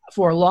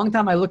for a long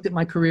time, I looked at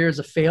my career as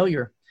a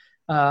failure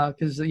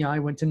because, I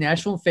went to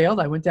Nashville and failed.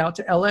 I went out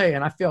to LA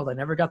and I failed. I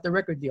never got the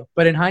record deal.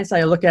 But in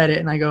hindsight, I look at it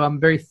and I go, I'm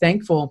very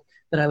thankful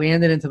that I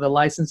landed into the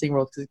licensing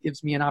world because it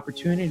gives me an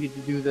opportunity to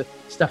do the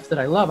stuff that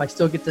I love. I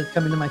still get to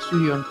come into my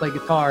studio and play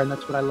guitar, and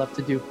that's what I love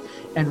to do,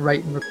 and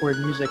write and record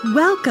music.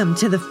 Welcome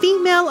to the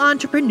Female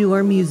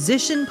Entrepreneur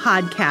Musician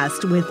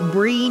Podcast with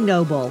Bree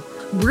Noble.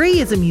 Bree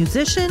is a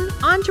musician,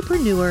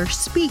 entrepreneur,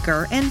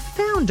 speaker, and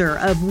founder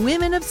of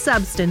Women of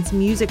Substance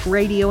Music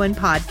Radio and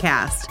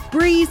Podcast.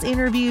 Bree's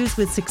interviews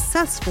with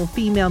successful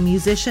female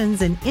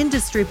musicians and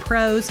industry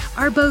pros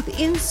are both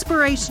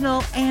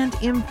inspirational and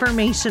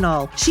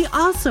informational. She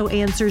also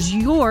answers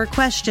your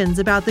questions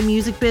about the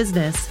music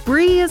business.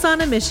 Bree is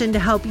on a mission to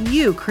help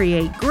you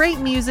create great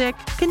music,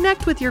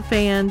 connect with your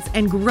fans,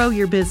 and grow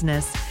your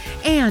business,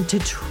 and to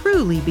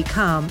truly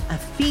become a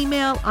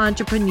female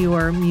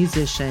entrepreneur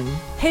musician.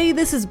 Hey,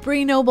 this is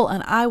Bree Noble,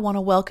 and I want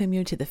to welcome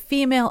you to the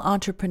Female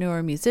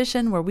Entrepreneur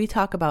Musician, where we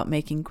talk about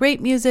making great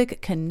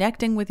music,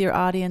 connecting with your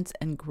audience,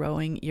 and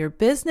growing your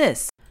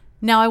business.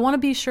 Now, I want to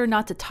be sure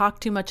not to talk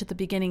too much at the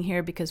beginning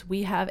here because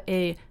we have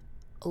a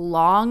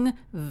long,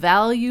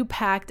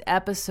 value-packed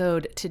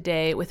episode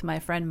today with my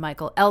friend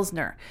Michael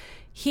Elsner.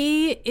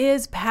 He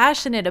is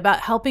passionate about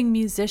helping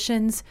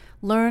musicians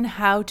learn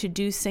how to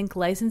do sync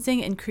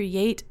licensing and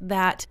create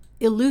that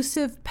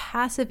elusive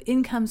passive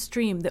income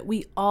stream that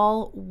we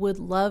all would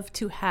love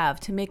to have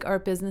to make our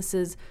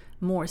businesses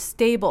more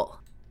stable.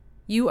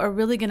 You are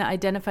really going to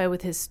identify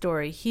with his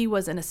story. He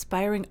was an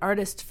aspiring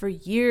artist for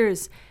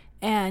years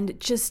and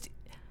just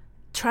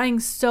trying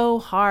so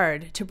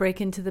hard to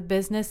break into the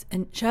business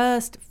and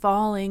just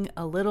falling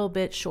a little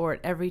bit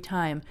short every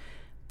time.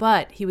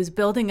 But he was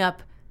building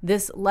up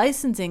this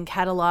licensing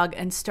catalog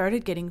and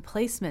started getting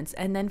placements.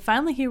 And then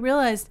finally he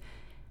realized,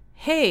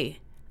 hey,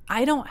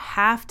 I don't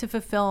have to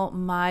fulfill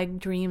my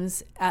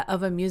dreams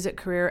of a music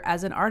career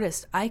as an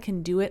artist. I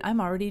can do it.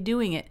 I'm already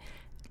doing it.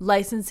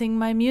 Licensing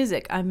my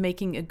music. I'm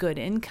making a good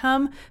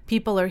income.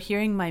 People are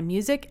hearing my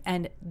music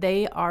and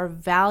they are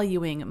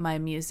valuing my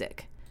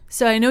music.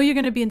 So I know you're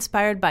going to be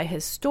inspired by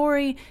his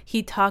story.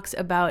 He talks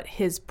about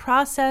his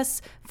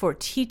process for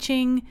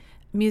teaching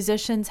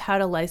musicians how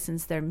to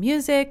license their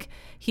music.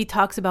 He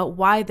talks about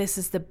why this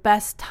is the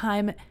best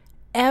time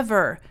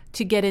ever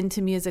to get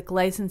into music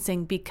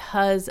licensing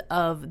because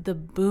of the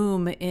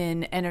boom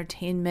in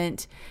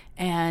entertainment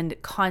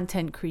and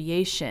content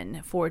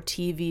creation for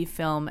TV,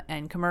 film,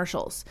 and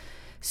commercials.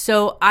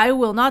 So I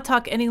will not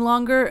talk any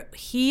longer.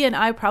 He and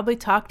I probably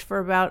talked for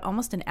about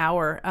almost an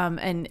hour,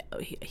 and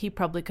he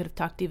probably could have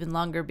talked even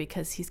longer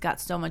because he's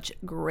got so much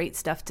great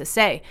stuff to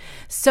say.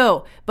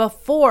 So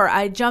before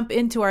I jump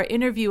into our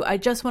interview, I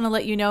just want to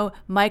let you know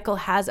Michael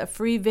has a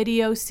free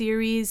video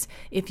series.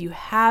 If you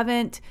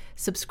haven't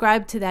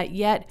subscribed to that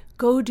yet,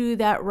 go do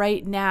that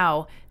right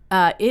now.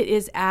 It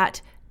is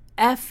at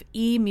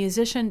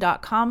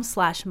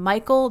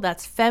femusician.com/Michael.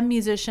 That's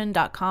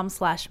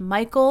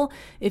femmusician.com/Michael.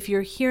 If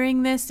you're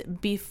hearing this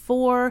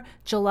before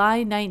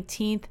July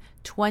 19th,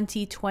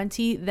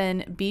 2020,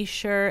 then be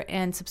sure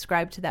and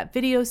subscribe to that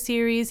video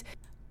series.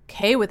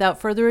 Okay, without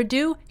further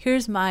ado,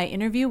 here's my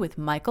interview with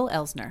Michael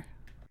Elsner.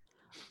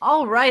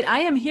 All right, I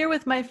am here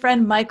with my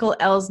friend Michael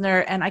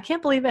Elsner, and I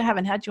can't believe I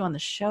haven't had you on the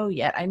show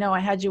yet. I know I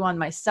had you on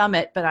my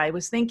summit, but I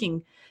was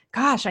thinking,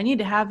 gosh, I need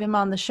to have him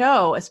on the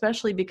show,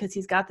 especially because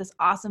he's got this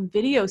awesome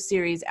video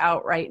series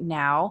out right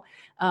now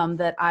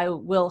that I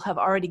will have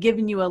already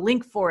given you a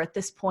link for at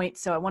this point.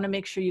 So I want to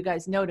make sure you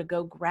guys know to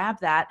go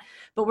grab that.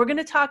 But we're going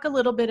to talk a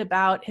little bit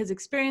about his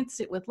experience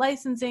with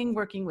licensing,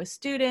 working with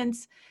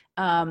students,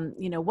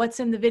 what's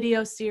in the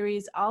video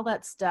series, all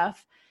that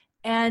stuff.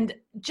 And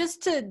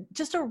just a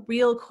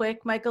real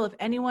quick, Michael, if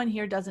anyone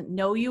here doesn't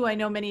know you, I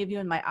know many of you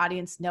in my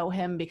audience know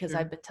him because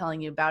I've been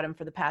telling you about him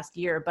for the past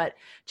year, but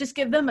just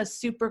give them a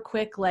super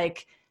quick,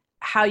 like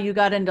how you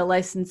got into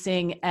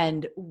licensing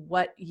and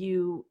what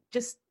you,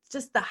 just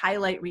the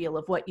highlight reel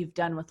of what you've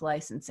done with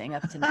licensing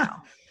up to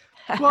now.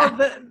 Well,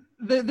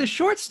 the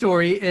short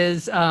story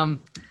is, by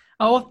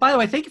the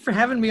way, thank you for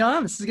having me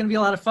on. This is going to be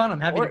a lot of fun. I'm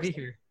happy to be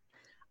here.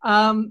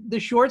 The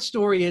short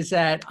story is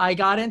that I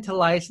got into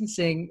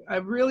licensing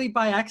really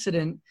by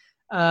accident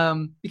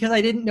because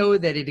I didn't know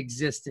that it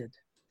existed.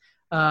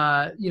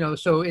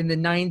 So in the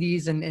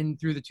 90s and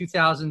through the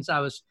 2000s, I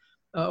was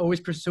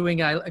always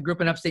pursuing. I grew up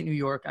in upstate New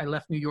York. I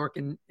left New York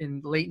in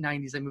the late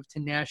 90s. I moved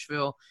to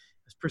Nashville.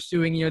 I was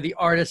pursuing, the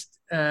artist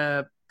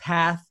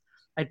path.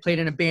 I'd played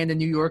in a band in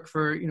New York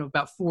for,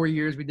 about 4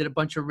 years. We did a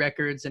bunch of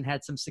records and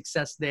had some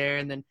success there.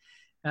 And then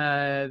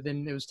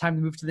it was time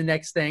to move to the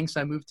next thing.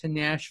 So I moved to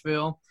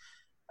Nashville.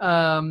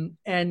 At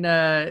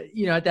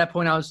that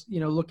point I was,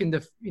 looking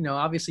to,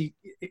 obviously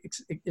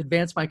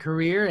advance my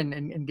career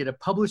and get a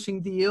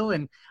publishing deal.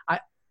 And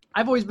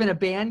I've always been a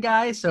band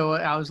guy. So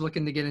I was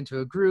looking to get into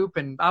a group,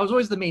 and I was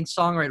always the main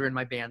songwriter in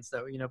my bands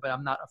though, but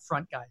I'm not a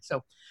front guy.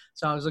 So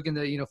I was looking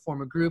to,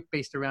 form a group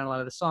based around a lot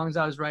of the songs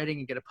I was writing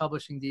and get a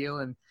publishing deal,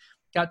 and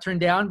got turned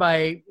down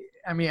by,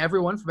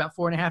 everyone for about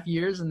 4.5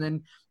 years. And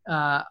then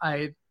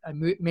I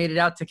made it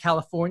out to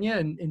California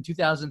in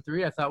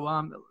 2003. I thought,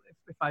 well,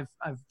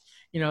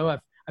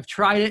 I've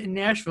tried it in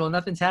Nashville.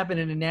 Nothing's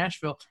happening in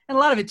Nashville. And a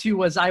lot of it too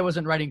was I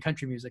wasn't writing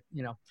country music,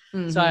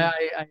 So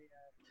I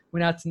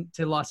went out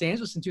to Los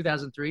Angeles in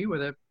 2003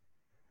 with a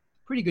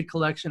pretty good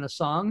collection of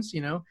songs,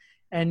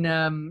 and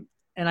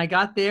I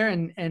got there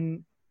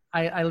and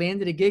I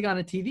landed a gig on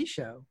a TV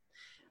show.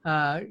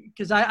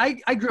 Because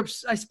I grew up,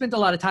 I spent a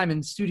lot of time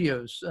in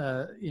studios,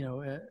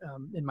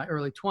 in my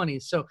early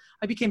 20s. So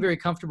I became very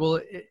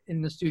comfortable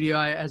in the studio.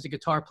 As a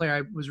guitar player,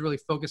 I was really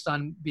focused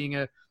on being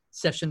a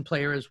session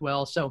player as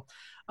well. So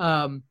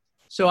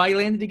I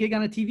landed a gig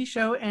on a TV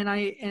show,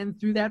 and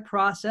through that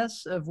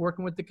process of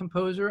working with the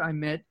composer, I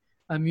met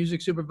a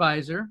music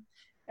supervisor,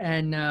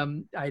 and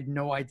I had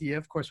no idea,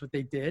 of course, what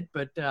they did,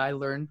 but I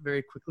learned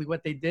very quickly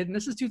what they did. And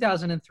this is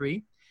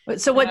 2003.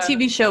 So what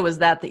TV show was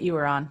that you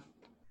were on?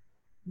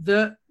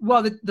 The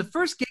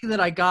first gig that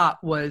I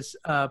got was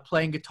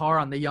playing guitar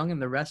on The Young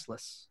and the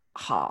Restless.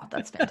 Oh,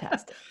 that's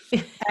fantastic.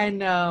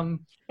 and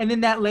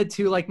then that led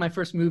to like my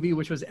first movie,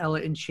 which was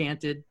Ella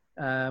Enchanted,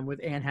 with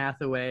Anne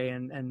Hathaway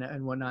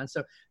and whatnot.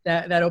 So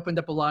that opened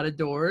up a lot of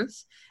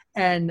doors.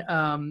 And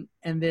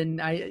then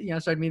I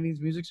started meeting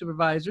these music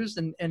supervisors,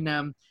 and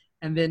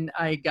then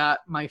I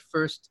got my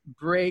first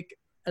break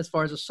as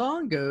far as a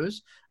song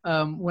goes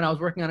when I was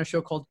working on a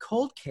show called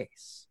Cold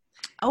Case.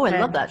 Oh, I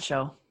love that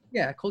show.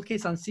 Yeah, Cold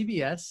Case on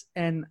CBS,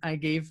 and I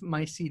gave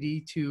my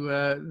CD to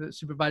the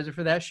supervisor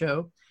for that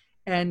show,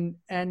 and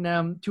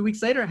 2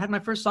 weeks later I had my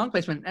first song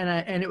placement,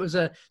 and it was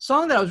a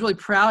song that I was really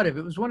proud of.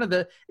 It was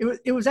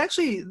it was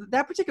actually,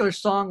 that particular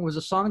song was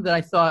a song that I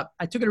thought,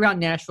 I took it around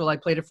Nashville, I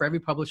played it for every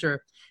publisher,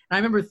 and I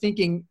remember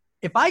thinking,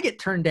 if I get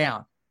turned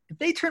down, if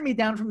they turn me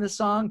down from this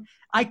song,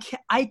 I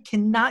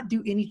cannot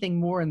do anything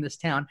more in this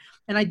town.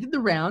 And I did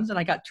the rounds and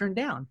I got turned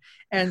down.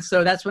 And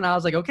so that's when I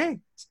was like, okay,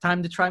 it's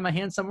time to try my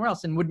hand somewhere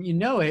else. And wouldn't you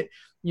know it,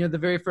 the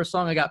very first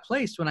song I got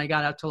placed when I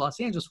got out to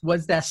Los Angeles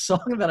was that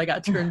song that I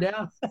got turned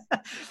down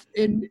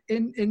in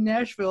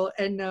Nashville.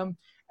 And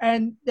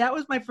that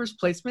was my first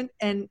placement.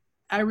 And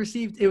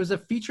it was a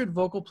featured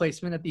vocal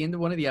placement at the end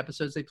of one of the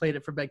episodes. They played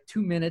it for like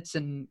 2 minutes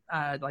and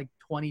like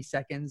 20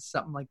 seconds,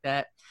 something like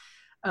that.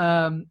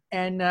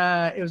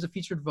 It was a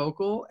featured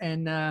vocal,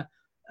 and the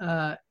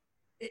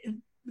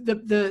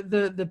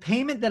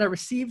payment that I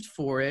received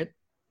for it,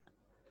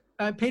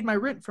 I paid my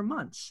rent for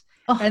months.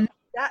 Oh.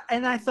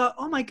 And I thought,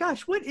 oh my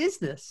gosh, what is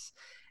this?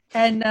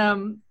 And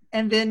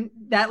then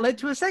that led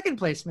to a second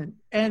placement,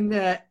 and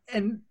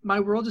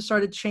my world just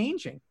started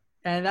changing,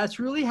 and that's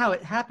really how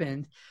it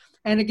happened.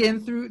 And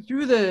again,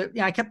 through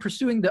I kept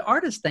pursuing the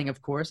artist thing.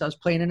 Of course, I was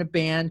playing in a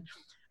band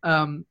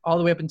all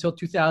the way up until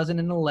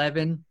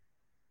 2011.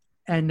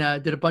 And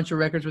did a bunch of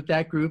records with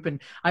that group.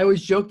 And I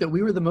always joke that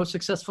we were the most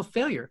successful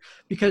failure,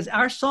 because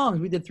our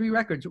songs, we did 3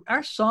 records.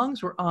 Our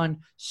songs were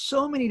on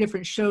so many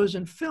different shows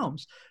and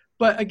films.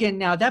 But again,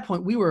 now at that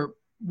point, we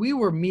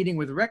were meeting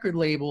with record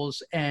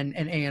labels and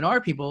A&R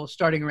people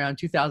starting around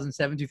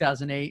 2007,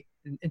 2008,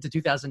 into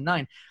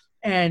 2009.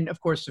 And of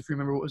course, if you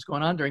remember what was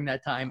going on during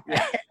that time,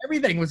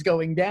 everything was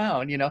going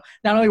down. Not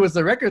only was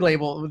the record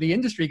label, the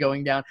industry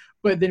going down,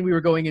 but then we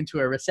were going into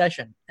a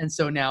recession. And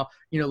so now,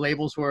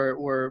 labels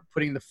were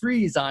putting the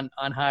freeze on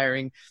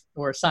hiring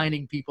or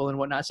signing people and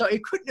whatnot. So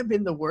it couldn't have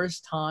been the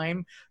worst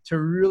time to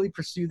really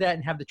pursue that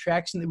and have the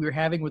traction that we were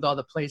having with all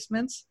the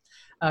placements,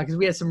 because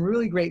we had some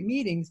really great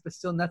meetings, but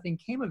still nothing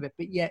came of it.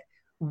 But yet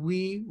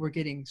we were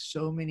getting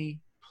so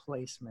many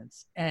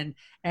placements, and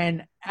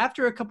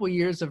after a couple of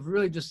years of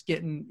really just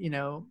getting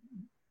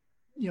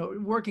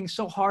working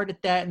so hard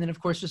at that, and then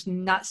of course just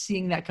not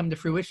seeing that come to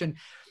fruition,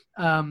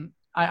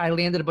 I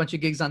landed a bunch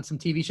of gigs on some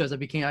TV shows.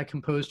 I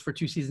composed for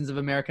 2 seasons of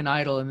American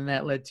Idol, and then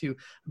that led to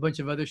a bunch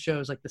of other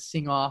shows like the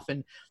Sing Off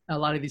and a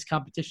lot of these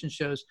competition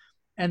shows,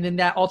 and then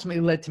that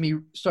ultimately led to me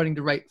starting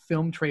to write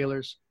film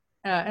trailers,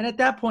 and at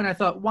that point I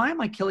thought, why am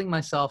I killing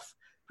myself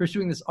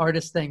pursuing this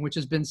artist thing, which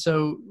has been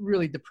so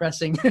really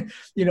depressing,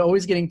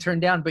 always getting turned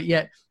down. But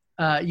yet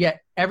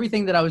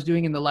everything that I was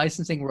doing in the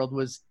licensing world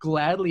was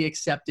gladly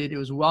accepted. It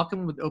was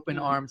welcomed with open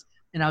arms,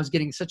 and I was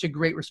getting such a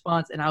great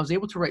response, and I was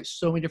able to write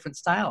so many different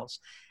styles.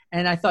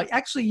 And I thought,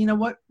 actually, you know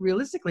what,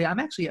 realistically,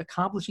 I'm actually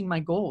accomplishing my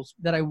goals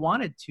that I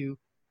wanted to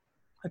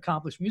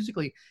accomplish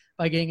musically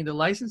by getting into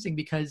licensing,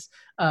 because,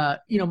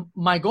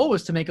 my goal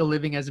was to make a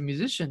living as a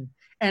musician.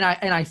 And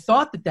I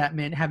thought that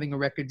meant having a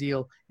record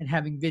deal and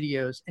having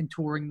videos and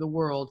touring the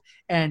world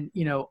and,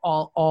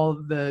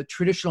 all the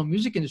traditional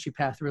music industry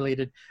path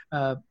related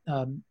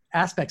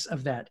aspects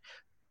of that.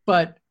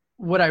 But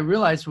what I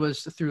realized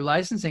was through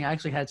licensing, I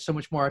actually had so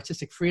much more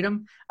artistic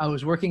freedom. I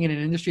was working in an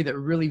industry that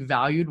really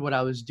valued what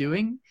I was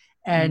doing.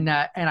 And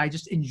I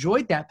just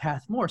enjoyed that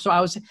path more. So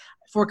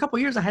for a couple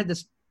of years, I had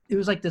this, it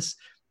was like this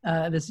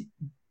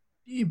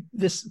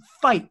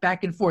fight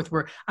back and forth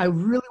where I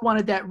really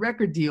wanted that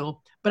record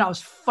deal, but I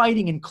was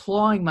fighting and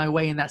clawing my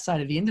way in that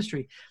side of the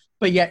industry.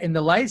 But yet in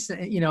the license,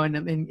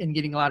 and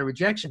getting a lot of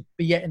rejection,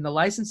 but yet in the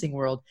licensing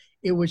world,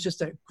 it was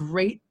just a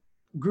great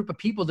group of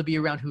people to be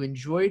around who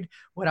enjoyed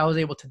what I was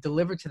able to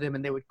deliver to them.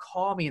 And they would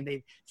call me and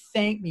they'd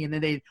thank me and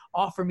then they'd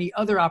offer me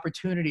other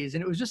opportunities.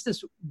 And it was just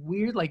this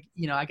weird, like,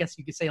 I guess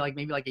you could say like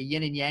maybe like a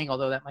yin and yang,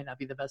 although that might not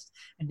be the best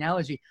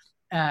analogy,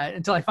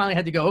 until I finally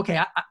had to go,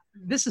 okay,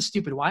 this is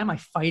stupid. Why am I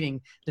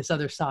fighting this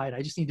other side?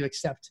 I just need to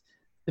accept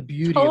the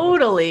beauty.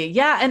 Totally.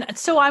 Yeah. And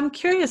so I'm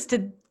curious,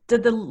 did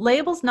the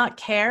labels not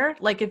care?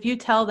 Like if you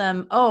tell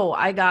them, oh,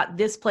 I got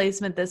this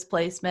placement,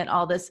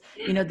 all this,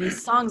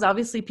 these songs,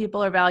 obviously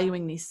people are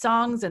valuing these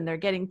songs and they're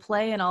getting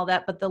play and all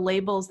that, but the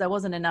labels, that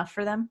wasn't enough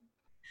for them?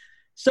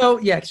 So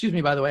yeah, excuse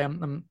me, by the way,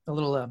 I'm a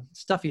little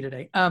stuffy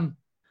today.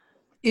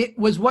 It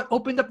was what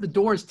opened up the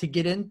doors to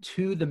get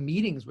into the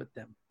meetings with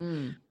them.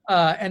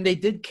 And they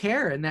did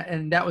care.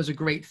 And that was a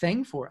great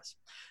thing for us.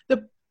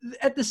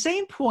 At the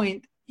same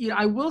point,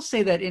 I will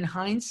say that in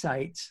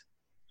hindsight,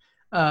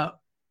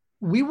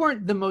 we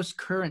weren't the most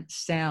current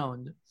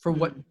sound for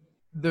what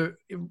the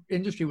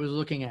industry was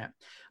looking at.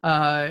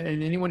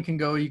 And anyone can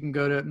go, you can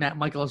go to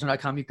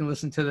mattmichaelelsner.com. You can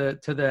listen to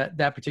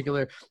that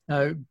particular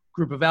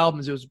group of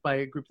albums. It was by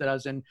a group that I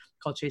was in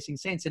called Chasing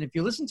Saints. And if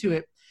you listen to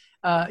it,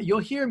 you'll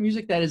hear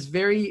music that is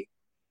very,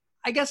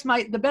 I guess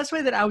the best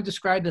way that I would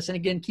describe this, and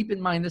again, keep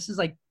in mind, this is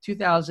like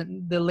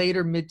 2000, the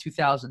later mid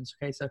 2000s.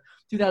 Okay. So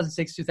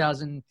 2006,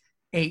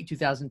 2008,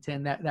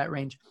 2010, that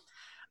range.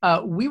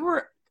 We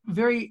were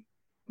very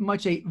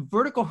much a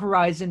Vertical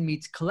Horizon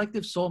meets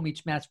Collective Soul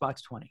meets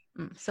Matchbox 20.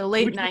 So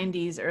late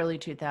 90s, early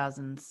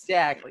 2000s.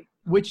 Exactly.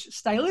 Which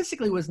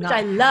stylistically was not. Which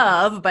I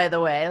love, by the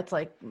way. It's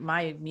like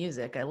my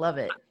music. I love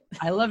it.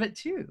 I love it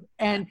too.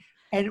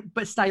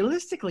 But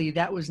stylistically,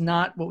 that was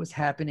not what was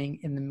happening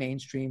in the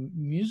mainstream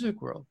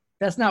music world.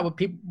 That's not what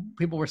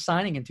people were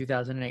signing in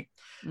 2008.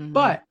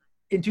 But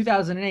in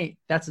 2008,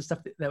 that's the stuff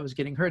that was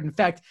getting heard. In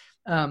fact,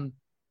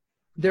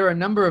 there are a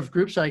number of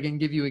groups I can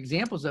give you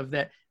examples of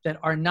that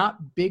are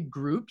not big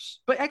groups,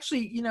 but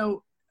actually,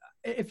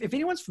 if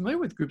anyone's familiar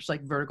with groups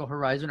like Vertical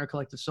Horizon or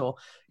Collective Soul,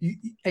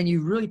 and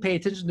you really pay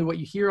attention to what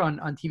you hear on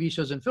TV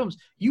shows and films,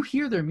 you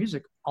hear their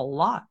music a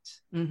lot,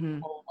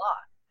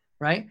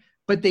 right?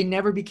 But they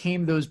never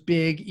became those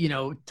big,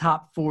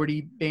 top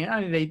 40 band.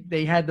 I mean,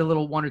 they had the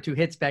little one or two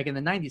hits back in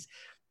the 90s,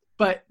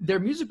 but their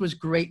music was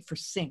great for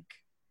sync,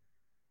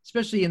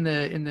 especially in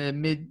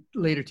the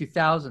later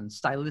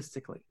 2000s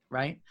stylistically,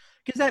 right?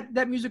 Because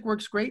that music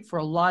works great for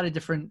a lot of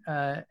different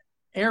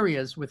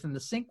areas within the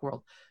sync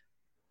world.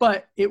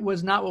 But it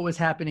was not what was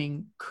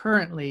happening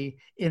currently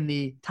in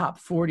the top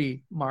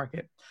 40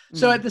 market.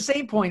 So at the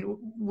same point,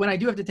 when I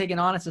do have to take an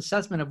honest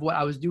assessment of what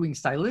I was doing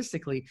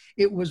stylistically,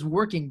 it was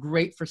working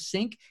great for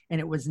sync, and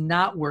it was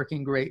not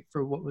working great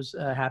for what was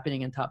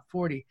happening in top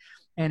 40.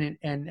 And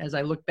as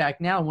I look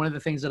back now, one of the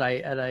things that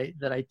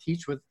I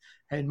teach with,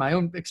 in my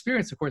own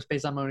experience, of course,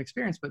 based on my own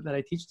experience, but that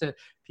I teach to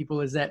people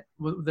is that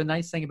the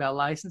nice thing about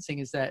licensing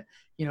is that,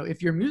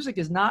 if your music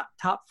is not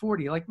top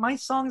 40, like my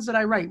songs that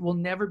I write will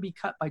never be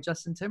cut by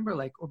Justin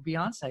Timberlake or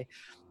Beyonce,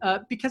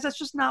 because that's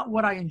just not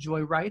what I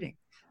enjoy writing.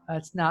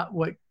 It's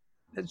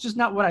just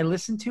not what I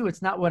listen to.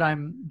 It's not what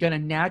I'm going to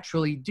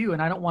naturally do.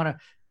 And I don't want to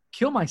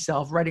kill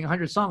myself writing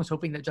 100 songs,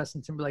 hoping that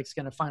Justin Timberlake's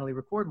going to finally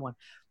record one.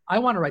 I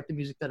want to write the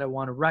music that I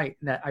want to write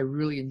and that I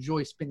really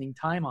enjoy spending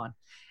time on.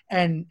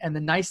 And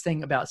the nice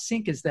thing about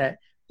sync is that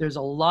there's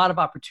a lot of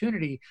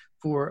opportunity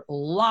for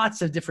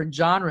lots of different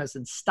genres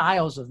and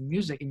styles of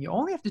music. And you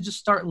only have to just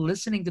start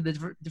listening to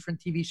the different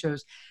TV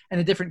shows and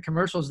the different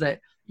commercials that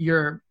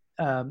you're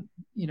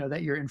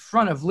in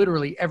front of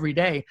literally every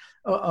day,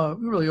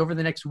 really over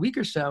the next week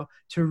or so,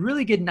 to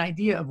really get an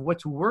idea of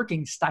what's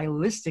working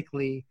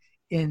stylistically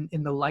in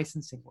the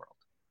licensing world.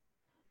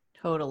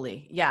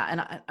 Totally.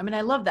 Yeah. And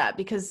I love that,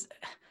 because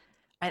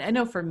I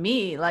know for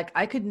me, like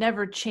I could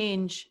never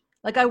change,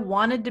 like I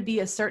wanted to be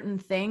a certain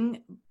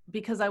thing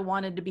because I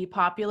wanted to be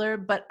popular,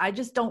 but I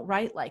just don't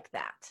write like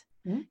that,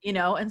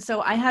 And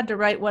so I had to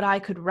write what I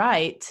could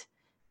write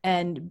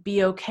and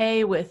be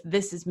okay with,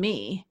 this is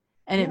me.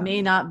 And it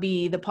may not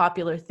be the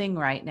popular thing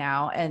right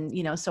now. And,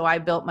 so I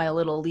built my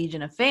little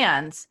legion of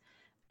fans,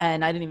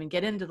 and I didn't even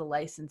get into the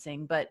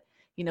licensing, but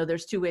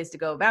there's two ways to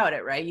go about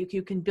it, right?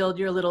 You can build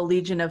your little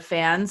legion of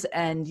fans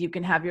and you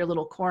can have your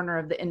little corner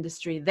of the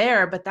industry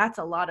there, but that's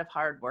a lot of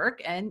hard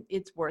work, and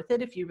it's worth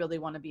it if you really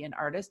want to be an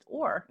artist.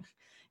 Or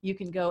you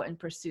can go and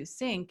pursue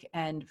sync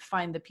and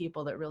find the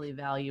people that really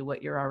value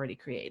what you're already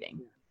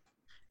creating.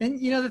 And,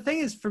 the thing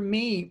is, for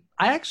me,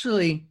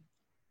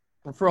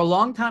 for a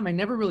long time, I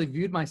never really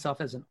viewed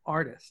myself as an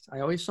artist. I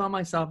always saw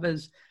myself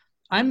as,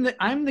 I'm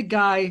the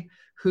guy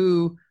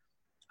who,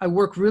 I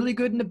work really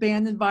good in a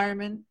band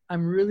environment.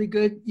 I'm really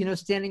good,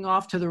 standing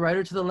off to the right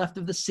or to the left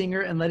of the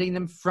singer and letting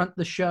them front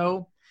the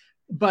show.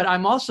 But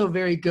I'm also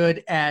very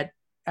good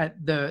on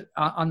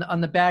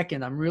the back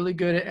end. I'm really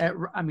good at,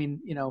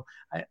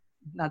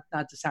 not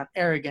to sound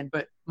arrogant,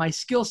 but my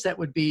skill set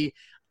would be,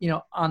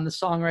 on the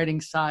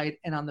songwriting side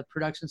and on the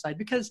production side,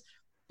 because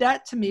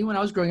that, to me, when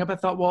I was growing up, I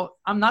thought, well,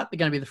 I'm not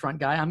going to be the front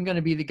guy. I'm going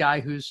to be the guy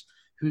who's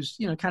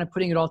kind of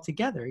putting it all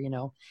together,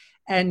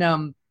 And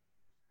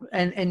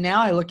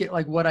now I look at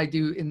like what I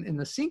do in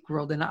the sync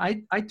world, and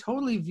I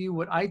totally view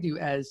what I do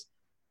as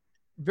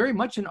very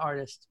much an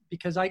artist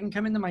because I can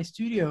come into my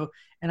studio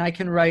and I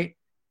can write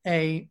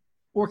a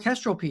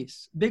orchestral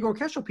piece, big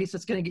orchestral piece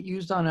that's going to get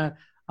used on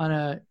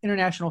a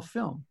international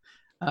film.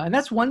 And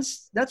that's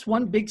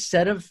one big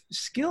set of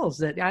skills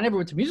that I never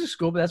went to music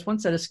school, but that's one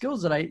set of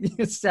skills that I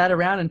sat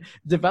around and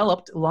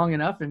developed long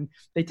enough. And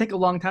they take a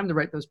long time to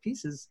write those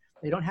pieces.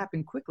 They don't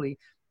happen quickly,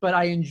 but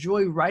I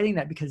enjoy writing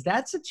that because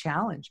that's a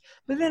challenge.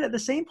 But then at the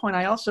same point,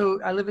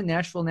 I live in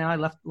Nashville now. I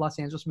left Los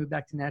Angeles, moved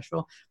back to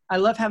Nashville. I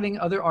love having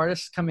other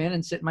artists come in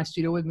and sit in my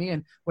studio with me,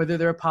 and whether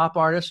they're a pop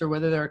artist or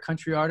whether they're a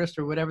country artist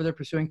or whatever they're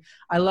pursuing,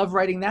 I love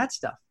writing that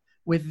stuff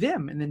with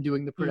them and then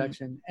doing the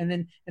production. And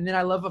then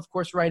I love, of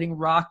course, writing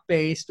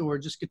rock-based or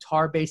just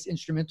guitar-based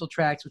instrumental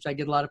tracks, which I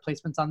get a lot of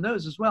placements on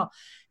those as well.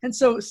 And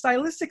so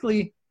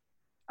stylistically,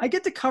 I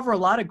get to cover a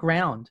lot of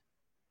ground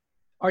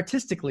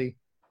artistically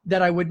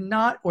that I would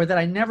not, or that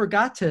I never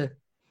got to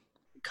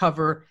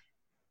cover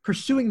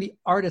pursuing the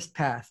artist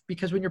path.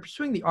 Because when you're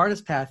pursuing the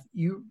artist path,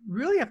 you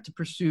really have to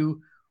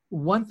pursue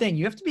one thing.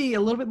 You have to be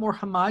a little bit more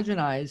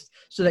homogenized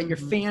so that your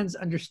fans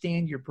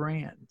understand your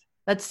brand.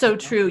 That's so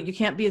true. You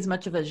can't be as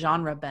much of a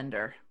genre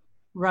bender.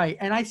 Right.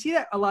 And I see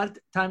that a lot of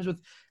times with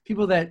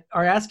people that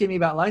are asking me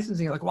about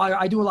licensing, like, well,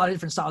 I do a lot of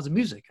different styles of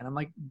music. And I'm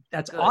like,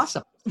 that's good.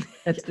 Awesome.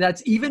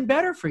 That's even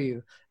better for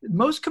you.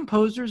 Most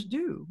composers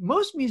do.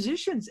 Most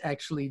musicians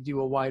actually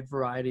do a wide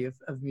variety of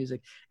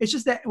music. It's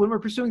just that when we're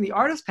pursuing the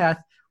artist path,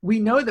 we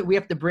know that we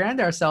have to brand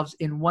ourselves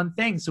in one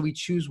thing. So we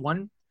choose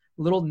one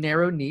little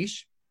narrow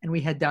niche and we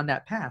head down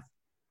that path.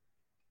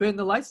 But in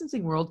the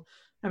licensing world,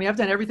 I mean, I've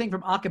done everything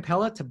from a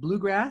cappella to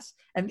bluegrass.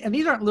 And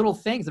these aren't little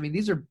things. I mean,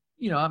 these are,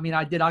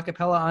 I did a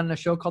cappella on a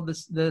show called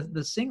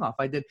the Sing Off.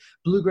 I did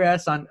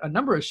bluegrass on a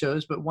number of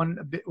shows, but one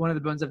of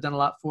the ones I've done a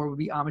lot for would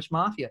be Amish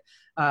Mafia.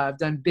 I've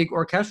done big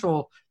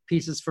orchestral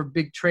pieces for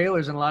big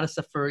trailers and a lot of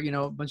stuff for,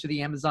 a bunch of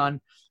the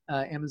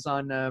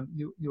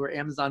newer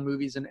Amazon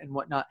movies and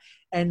whatnot.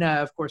 And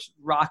of course,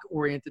 rock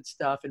oriented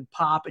stuff and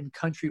pop and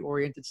country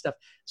oriented stuff.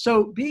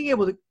 So being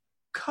able to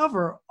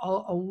cover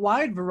a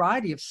wide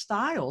variety of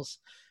styles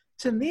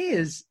to me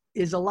is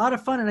a lot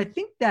of fun. And I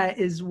think that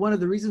is one of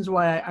the reasons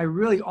why I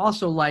really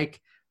also like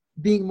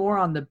being more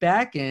on the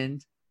back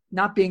end,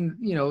 not being,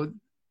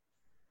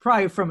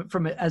 probably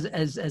from as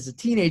a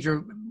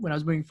teenager when I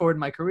was moving forward in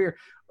my career.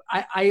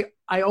 I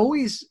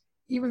always,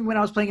 even when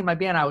I was playing in my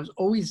band, I was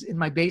always in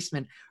my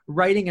basement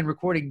writing and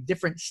recording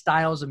different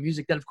styles of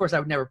music that of course I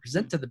would never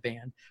present to the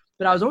band,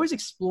 but I was always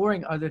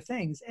exploring other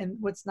things. And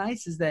what's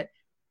nice is that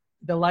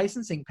the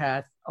licensing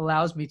path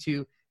allows me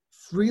to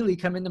freely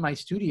come into my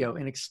studio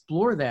and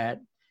explore that,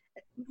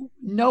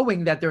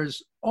 knowing that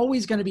there's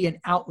always going to be an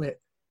outlet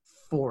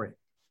for it.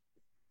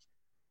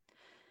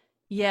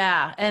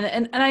 Yeah.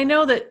 And I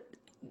know that,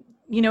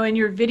 in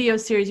your video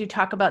series, you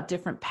talk about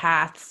different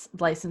paths,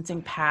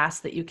 licensing paths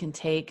that you can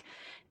take.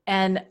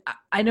 And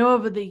I know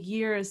over the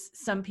years,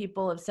 some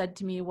people have said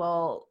to me,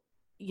 well,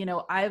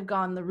 I've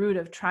gone the route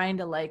of trying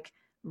to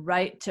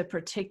write to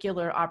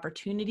particular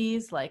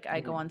opportunities. Like I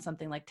go on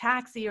something like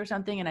Taxi or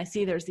something, and I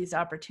see there's these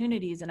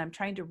opportunities and I'm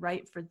trying to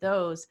write for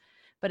those,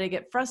 but I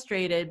get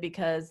frustrated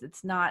because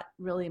it's not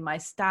really my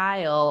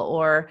style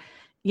or,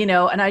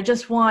 and I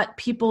just want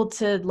people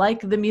to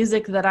like the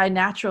music that I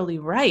naturally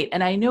write.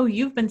 And I know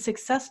you've been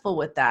successful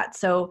with that.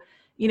 So,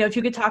 if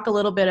you could talk a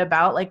little bit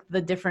about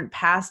the different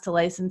paths to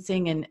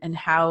licensing and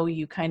how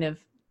you kind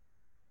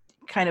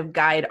of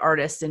guide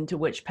artists into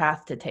which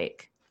path to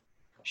take.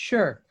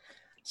 Sure.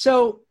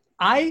 So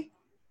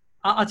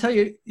I'll tell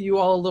you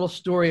all a little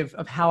story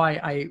of how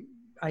I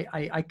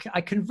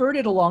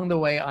converted along the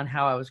way on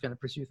how I was going to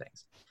pursue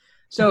things.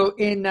 So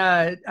in,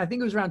 I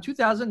think it was around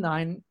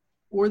 2009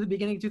 or the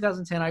beginning of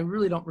 2010, I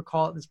really don't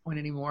recall at this point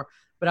anymore,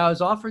 but I was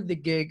offered the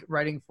gig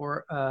writing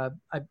for,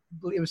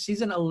 it was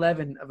season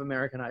 11 of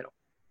American Idol.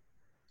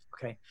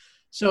 Okay.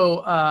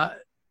 So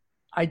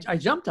I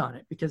jumped on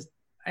it because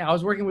I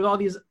was working with all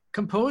these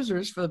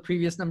composers for the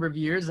previous number of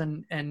years,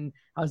 and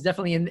I was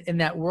definitely in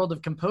that world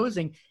of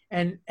composing,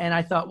 and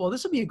I thought, well,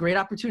 this will be a great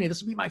opportunity.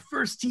 This will be my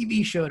first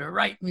TV show to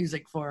write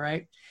music for,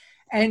 right?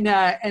 And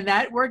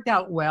that worked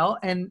out well.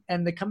 And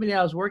the company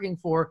I was working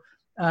for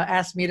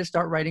asked me to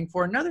start writing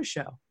for another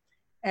show,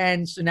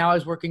 and so now I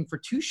was working for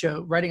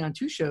writing on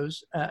two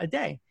shows a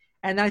day.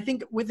 And I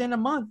think within a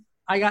month,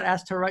 I got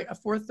asked to write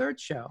for a third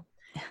show,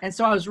 and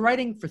so I was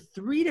writing for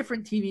 3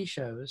 different TV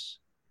shows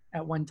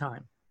at one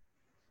time.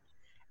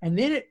 And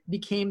then it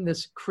became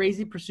this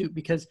crazy pursuit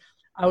because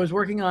I was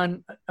working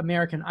on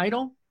American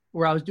Idol,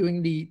 where I was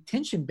doing the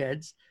tension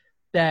beds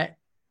that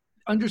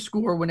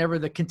underscore whenever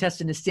the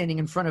contestant is standing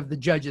in front of the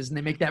judges, and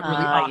they make that really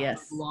awkward,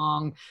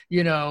 long,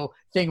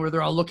 thing where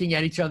they're all looking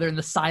at each other in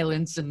the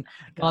silence and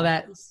all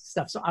that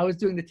stuff. So I was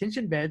doing the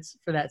tension beds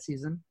for that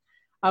season.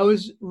 I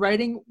was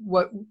writing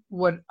what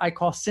I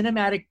call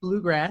cinematic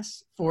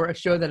bluegrass for a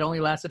show that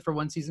only lasted for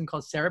one season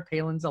called Sarah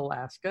Palin's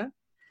Alaska.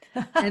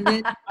 And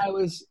then I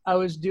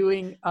was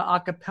doing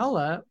a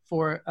cappella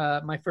for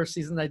my first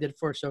season that I did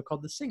for a show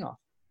called The Sing Off,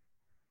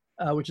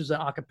 which is an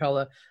a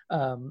cappella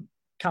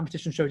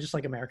competition show just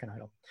like American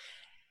Idol.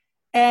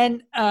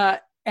 And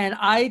And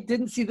I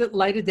didn't see the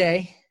light of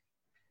day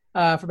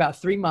for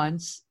about 3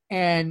 months.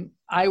 And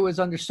I was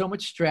under so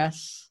much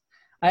stress.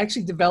 I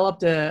actually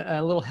developed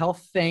a little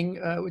health thing.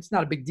 It's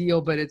not a big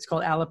deal, but it's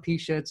called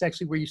alopecia. It's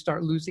actually where you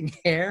start losing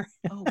hair.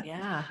 Oh,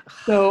 yeah.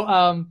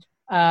 So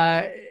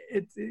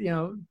it's,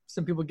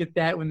 some people get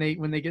that when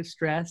they get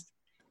stressed.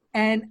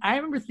 And I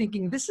remember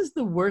thinking, this is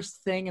the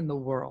worst thing in the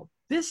world.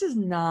 This is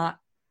not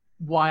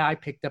why I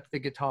picked up the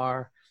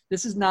guitar.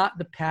 This is not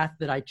the path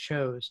that I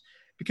chose,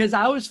 because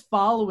I was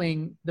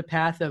following the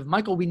path of,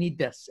 Michael, we need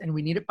this, and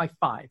we need it by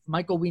 5.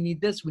 Michael, we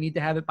need this, we need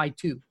to have it by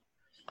 2.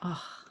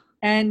 Oh.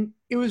 And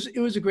it was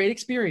a great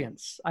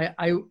experience.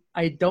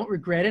 I don't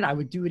regret it. I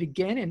would do it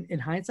again in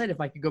hindsight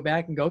if I could go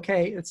back and go,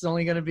 okay, it's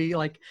only going to be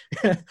like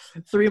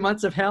 3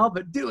 months of hell,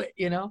 but do it,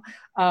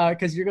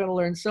 because you're going to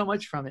learn so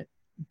much from it.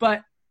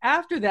 But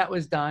after that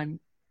was done,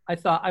 I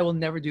thought, I will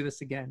never do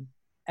this again,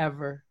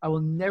 ever. I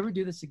will never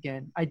do this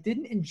again. I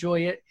didn't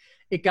enjoy it.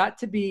 It got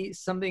to be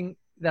something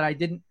that I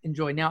didn't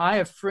enjoy. Now, I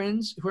have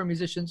friends who are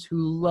musicians who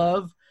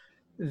love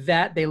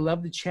that. They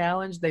love the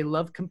challenge. They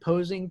love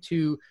composing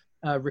to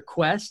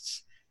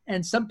requests.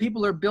 And some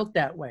people are built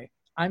that way.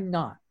 I'm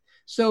not.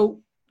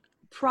 So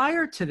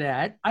prior to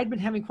that, I'd been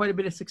having quite a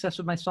bit of success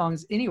with my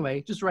songs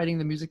anyway, just writing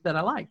the music that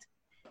I liked.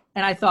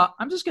 And I thought,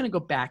 I'm just going to go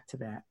back to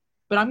that,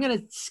 but I'm going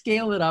to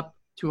scale it up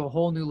to a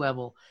whole new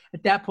level.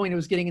 At that point, it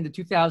was getting into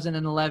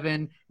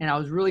 2011, and I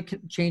was really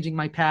changing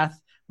my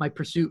path, my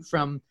pursuit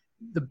from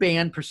the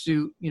band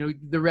pursuit,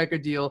 the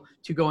record deal,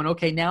 to going,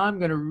 okay, now I'm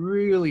going to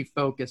really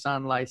focus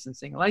on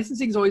licensing.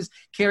 Licensing's always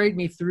carried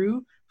me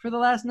through for the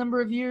last number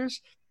of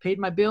years, paid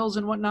my bills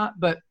and whatnot,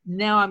 but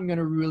now I'm going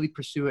to really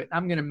pursue it.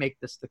 I'm going to make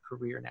this the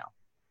career now.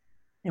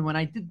 And when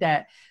I did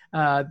that,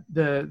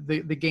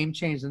 the game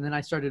changed. And then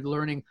I started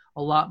learning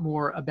a lot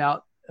more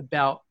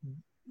about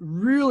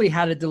really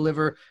how to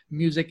deliver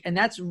music. And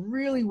that's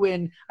really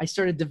when I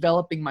started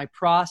developing my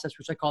process,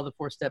 which I call the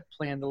 4-step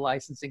plan, the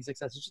licensing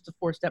success. It's just a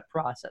 4-step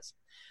process.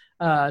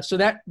 So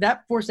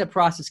that 4-step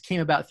process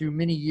came about through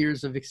many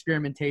years of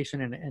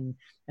experimentation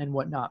and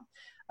whatnot.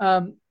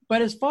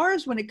 But as far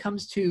as when it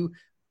comes to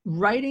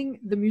writing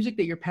the music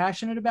that you're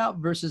passionate about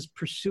versus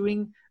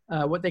pursuing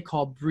what they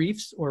call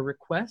briefs or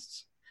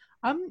requests,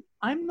 I'm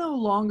no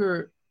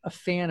longer a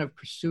fan of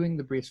pursuing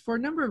the briefs for a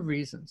number of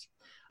reasons.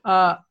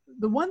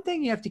 The one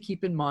thing you have to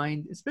keep in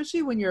mind,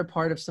 especially when you're a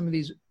part of some of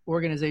these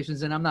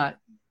organizations, and I'm not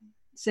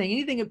saying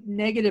anything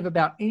negative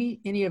about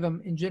any of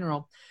them in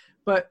general,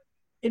 but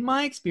in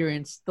my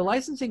experience, the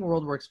licensing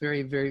world works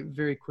very, very,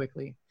 very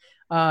quickly.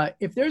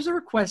 If there's a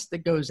request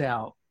that goes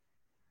out,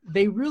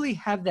 they really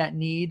have that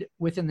need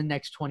within the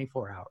next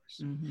 24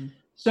 hours. Mm-hmm.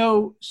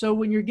 So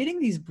when you're getting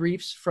these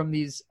briefs from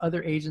these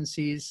other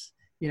agencies,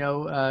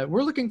 we're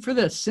looking for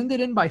this, send it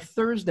in by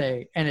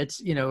Thursday, and it's,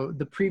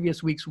 the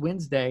previous week's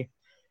Wednesday.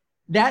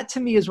 That to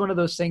me is one of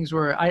those things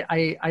where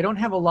I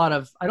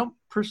don't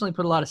personally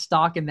put a lot of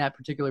stock in that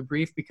particular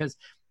brief, because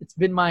it's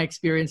been my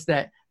experience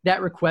that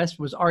request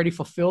was already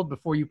fulfilled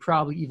before you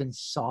probably even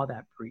saw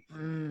that brief.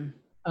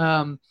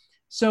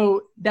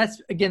 So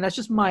that's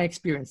just my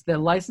experience. The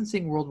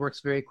licensing world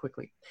works very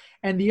quickly.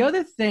 And the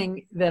other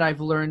thing that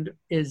I've learned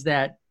is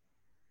that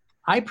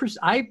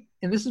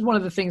and this is one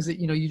of the things that,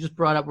 you just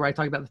brought up where I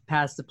talk about the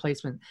paths to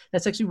placement.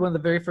 That's actually one of the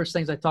very first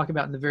things I talk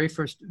about in the very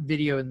first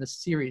video in this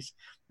series.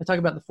 I talk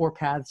about the 4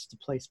 paths to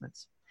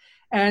placements.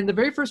 And the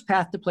very first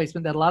path to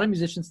placement that a lot of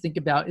musicians think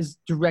about is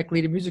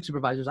directly to music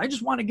supervisors. I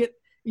just want to get,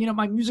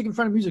 my music in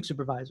front of music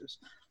supervisors,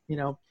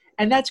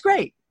 and that's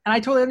great. And I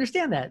totally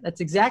understand that.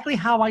 That's exactly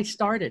how I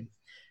started.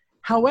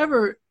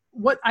 However,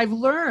 what I've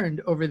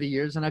learned over the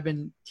years, and I've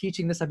been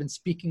teaching this, I've been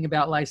speaking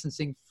about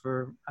licensing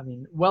for,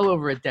 well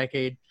over a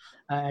decade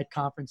at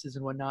conferences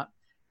and whatnot.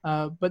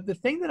 But the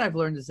thing that I've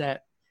learned is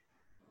that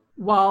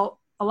while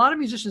a lot of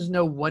musicians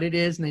know what it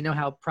is and they know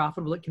how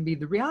profitable it can be,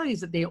 the reality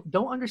is that they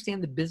don't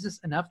understand the business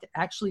enough to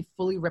actually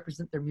fully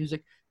represent their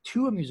music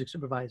to a music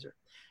supervisor.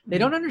 They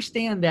don't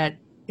understand that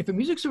if a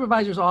music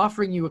supervisor is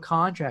offering you a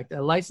contract,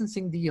 a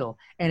licensing deal,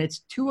 and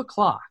it's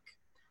 2:00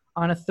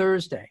 on a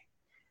Thursday,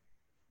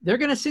 they're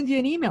going to send you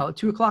an email at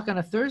 2:00 on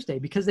a Thursday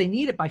because they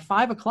need it by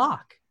 5:00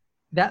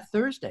 that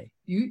Thursday.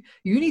 You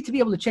need to be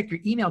able to check your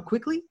email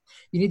quickly.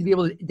 You need to be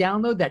able to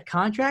download that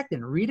contract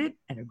and read it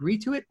and agree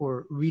to it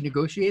or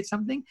renegotiate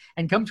something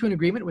and come to an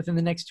agreement within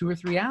the next 2 or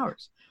 3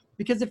 hours.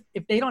 Because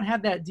if they don't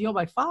have that deal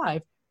by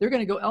 5, they're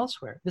going to go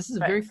elsewhere. This is a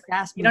very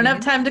fast. You don't have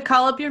time to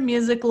call up your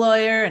music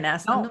lawyer and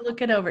ask them to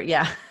look it over.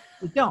 Yeah.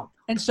 You don't.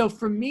 And so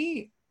for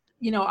me,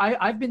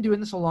 I've been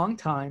doing this a long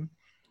time.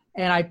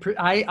 And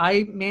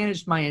I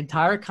managed my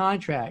entire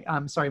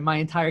my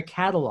entire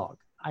catalog.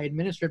 I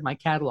administered my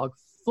catalog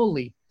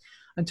fully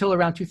until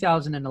around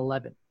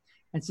 2011.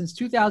 And since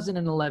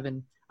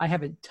 2011, I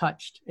haven't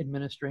touched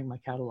administering my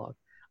catalog.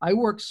 I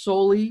work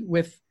solely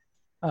with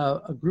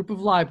a group of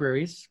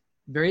libraries.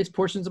 Various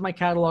portions of my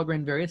catalog are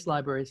in various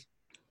libraries.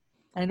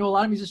 I know a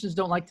lot of musicians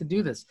don't like to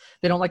do this.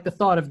 They don't like the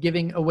thought of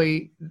giving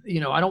away,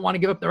 I don't want to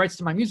give up the rights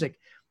to my music.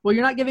 Well,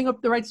 you're not giving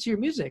up the rights to your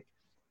music.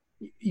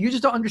 You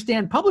just don't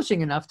understand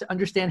publishing enough to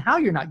understand how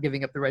you're not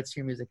giving up the rights to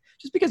your music.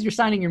 Just because you're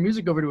signing your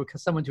music over to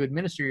someone to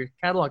administer your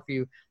catalog for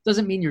you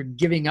doesn't mean you're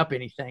giving up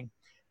anything.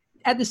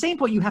 At the same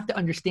point, you have to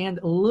understand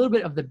a little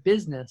bit of the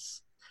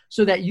business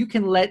so that you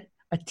can let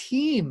a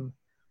team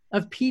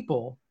of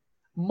people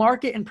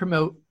market and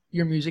promote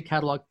your music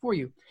catalog for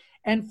you.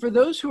 And for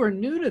those who are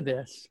new to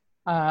this,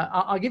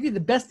 I'll give you the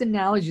best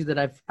analogy that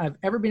I've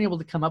ever been able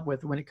to come up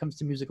with when it comes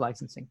to music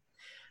licensing,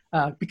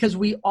 because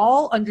we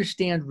all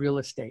understand real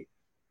estate.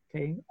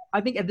 Okay,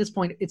 I think at this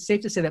point, it's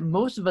safe to say that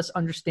most of us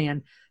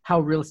understand how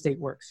real estate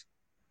works.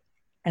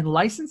 And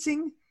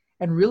licensing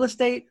and real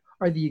estate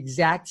are the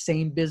exact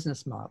same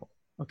business model,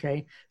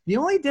 okay? The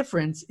only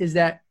difference is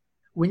that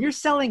when you're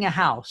selling a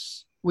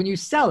house, when you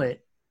sell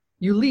it,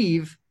 you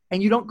leave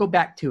and you don't go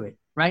back to it,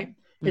 right?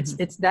 Mm-hmm.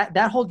 It's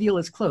that whole deal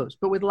is closed.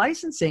 But with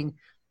licensing,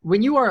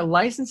 when you are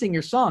licensing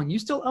your song, you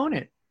still own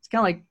it. It's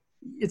kind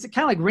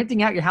of like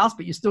renting out your house,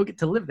 but you still get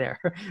to live there,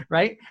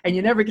 right? And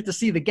you never get to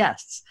see the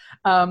guests.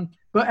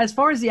 But as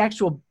far as the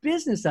actual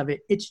business of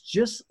it, it's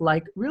just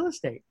like real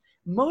estate.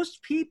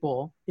 Most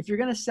people, if you're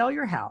going to sell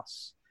your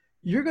house,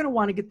 you're going to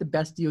want to get the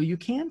best deal you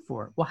can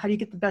for it. Well, how do you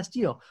get the best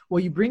deal?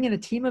 Well, you bring in a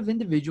team of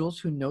individuals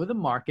who know the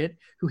market,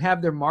 who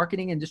have their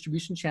marketing and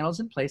distribution channels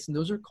in place, and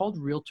those are called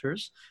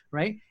realtors,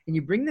 right? And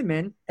you bring them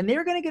in, and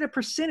they're going to get a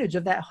percentage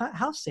of that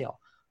house sale.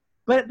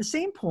 But at the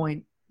same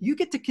point, you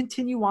get to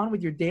continue on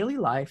with your daily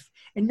life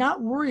and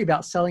not worry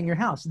about selling your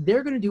house.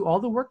 They're going to do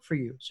all the work for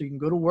you. So you can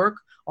go to work.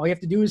 All you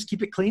have to do is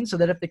keep it clean so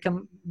that if they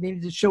come, they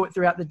need to show it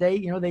throughout the day,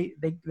 you know,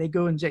 they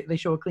go and they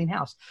show a clean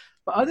house.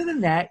 But other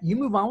than that, you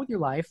move on with your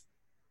life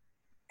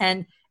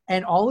and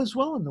all is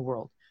well in the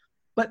world.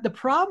 But the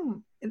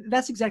problem,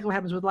 that's exactly what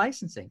happens with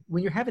licensing.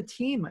 When you have a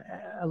team,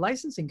 a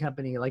licensing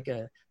company, like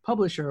a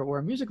publisher or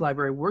a music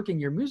library working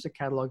your music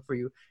catalog for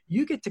you,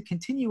 you get to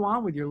continue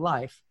on with your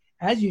life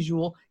as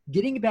usual,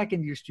 getting back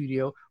into your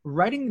studio,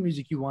 writing the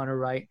music you want to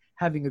write,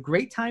 having a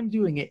great time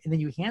doing it, and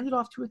then you hand it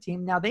off to a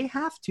team. Now they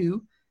have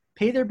to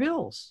pay their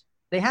bills.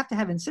 They have to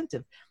have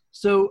incentive.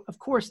 So, of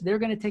course, they're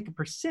going to take a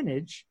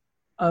percentage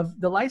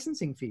of the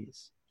licensing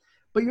fees.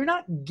 But you're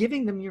not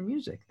giving them your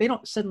music. They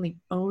don't suddenly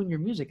own your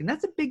music. And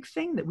that's a big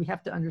thing that we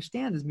have to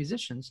understand as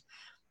musicians.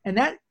 And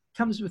that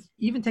comes with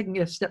even taking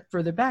it a step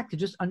further back to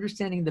just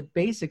understanding the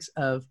basics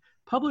of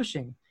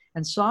publishing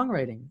and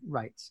songwriting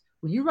rights.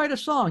 When you write a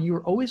song, you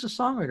are always a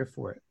songwriter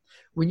for it.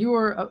 When you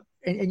are,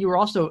 and you are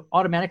also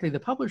automatically the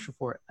publisher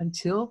for it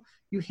until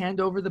you hand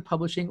over the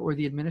publishing or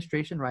the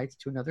administration rights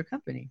to another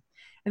company.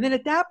 And then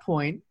at that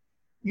point,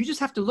 you just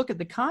have to look at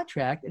the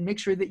contract and make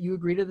sure that you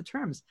agree to the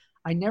terms.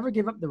 I never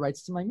give up the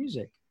rights to my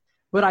music,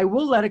 but I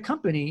will let a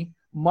company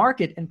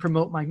market and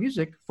promote my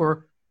music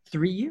for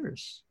 3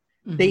 years.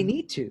 Mm-hmm. They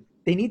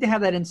need to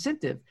have that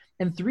incentive.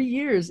 And 3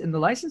 years in the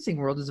licensing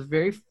world is a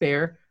very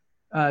fair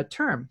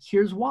term.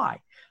 Here's why.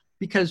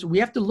 Because we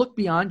have to look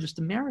beyond just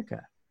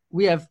America.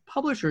 We have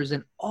publishers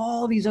in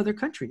all these other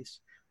countries.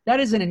 That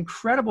is an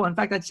incredible, in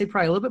fact, I'd say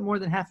probably a little bit more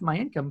than half of my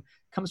income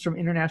comes from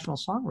international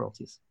song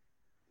royalties.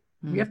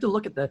 We have to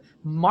look at the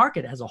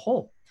market as a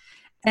whole.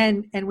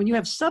 And when you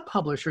have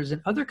sub-publishers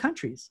in other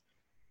countries,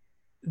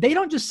 they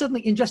don't just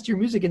suddenly ingest your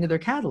music into their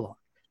catalog.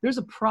 There's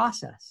a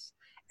process.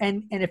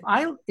 And if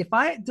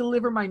I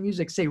deliver my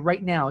music, say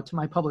right now to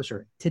my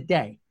publisher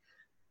today,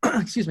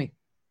 excuse me,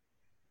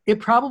 it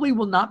probably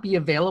will not be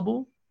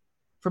available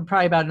for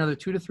probably about another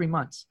 2 to 3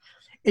 months.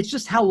 It's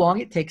just how long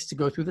it takes to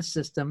go through the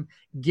system,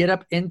 get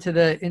up into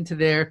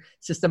their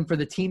system, for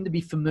the team to be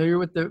familiar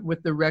with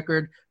the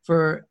record,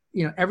 for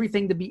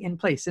everything to be in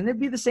place. And it'd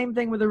be the same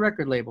thing with a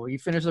record label. You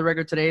finish the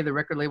record today, the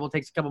record label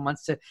takes a couple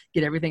months to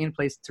get everything in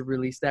place to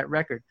release that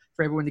record,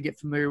 for everyone to get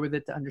familiar with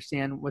it, to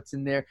understand what's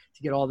in there,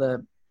 to get all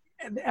the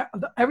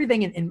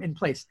everything in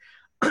place.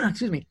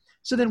 Excuse me.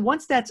 So then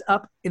once that's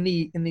up in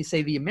the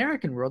say the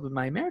American world with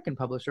my American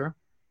publisher,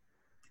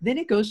 then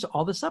it goes to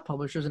all the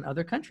sub-publishers in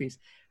other countries.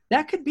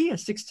 That could be a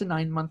 6 to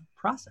 9 month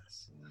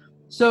process.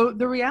 So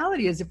the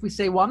reality is, if we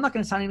say, well, I'm not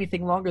going to sign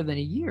anything longer than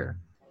a year,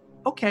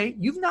 okay,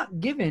 you've not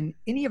given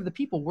any of the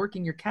people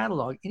working your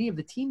catalog, any of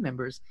the team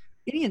members,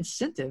 any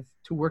incentive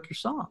to work your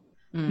song.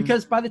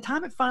 Because by the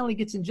time it finally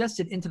gets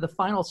ingested into the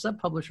final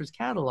sub-publisher's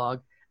catalog,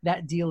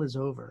 that deal is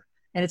over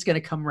and it's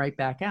going to come right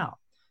back out.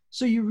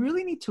 So you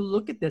really need to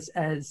look at this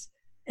as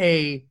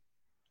I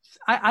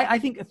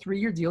think a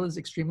 3-year deal is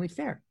extremely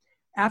fair.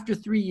 After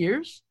 3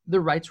 years, the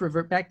rights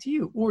revert back to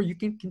you, or you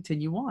can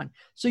continue on.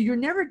 So you're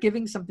never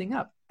giving something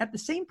up. At the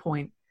same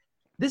point,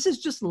 this is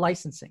just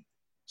licensing.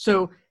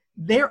 So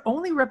they're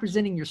only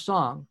representing your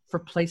song for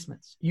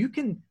placements. You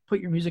can put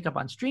your music up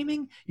on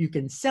streaming, you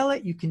can sell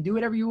it, you can do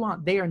whatever you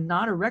want. They are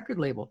not a record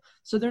label.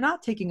 So they're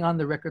not taking on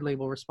the record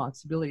label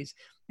responsibilities.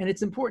 And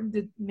it's important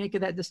to make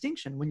that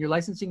distinction. When you're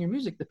licensing your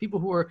music, the people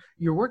who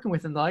you're working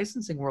with in the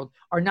licensing world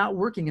are not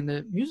working in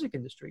the music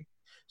industry.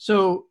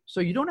 So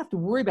you don't have to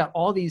worry about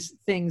all these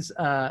things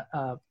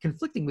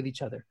conflicting with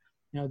each other.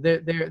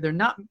 They're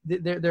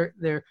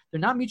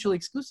not mutually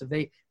exclusive.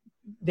 They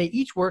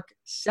each work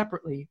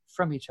separately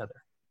from each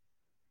other.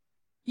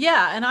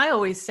 Yeah. And I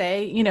always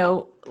say,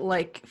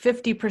 like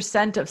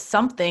 50% of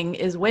something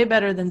is way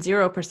better than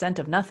 0%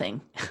 of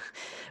nothing.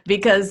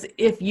 Because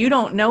if you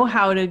don't know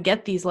how to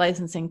get these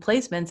licensing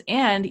placements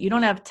and you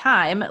don't have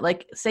time,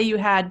 like say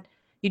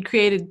you'd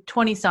created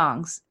 20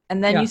 songs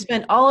and then you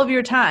spent all of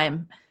your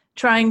time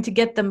trying to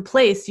get them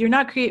placed, you're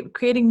not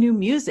creating new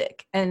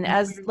music. And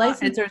as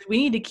licensors, we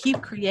need to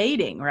keep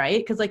creating, right?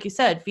 Because like you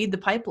said, feed the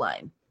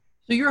pipeline.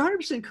 So you're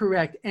 100%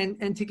 correct.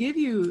 And to give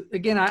you,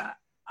 again,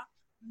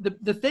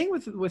 the thing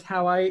with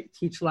how I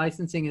teach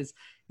licensing is,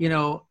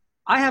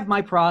 I have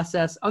my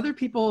process. Other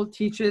people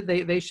teach it.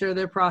 They share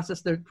their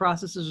process. Their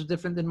processes are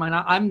different than mine.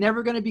 I'm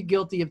never going to be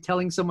guilty of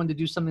telling someone to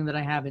do something that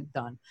I haven't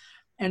done.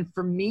 And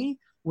for me,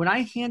 when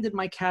I handed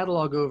my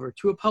catalog over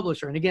to a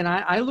publisher, and again,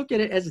 I look at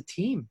it as a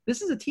team.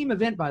 This is a team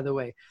event, by the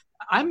way.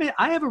 I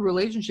have a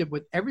relationship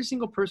with every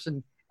single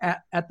person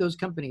at those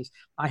companies.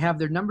 I have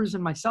their numbers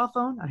in my cell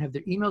phone. I have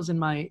their emails in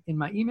my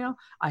email.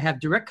 I have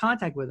direct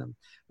contact with them.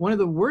 One of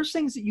the worst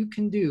things that you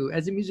can do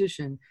as a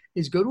musician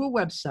is go to a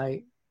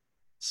website,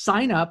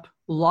 sign up,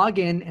 log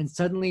in, and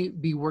suddenly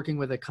be working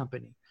with a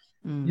company.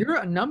 You're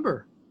a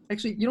number.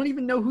 Actually, you don't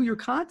even know who you're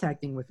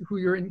contacting with, who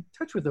you're in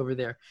touch with over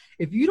there.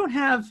 If you don't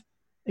have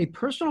a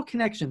personal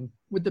connection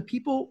with the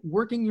people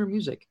working your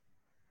music,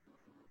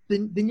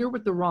 then you're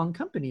with the wrong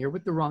company. You're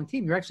with the wrong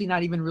team. You're actually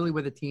not even really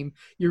with a team.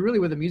 You're really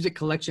with a music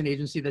collection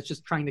agency that's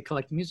just trying to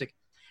collect music.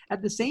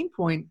 At the same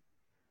point,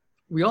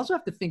 we also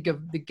have to think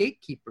of the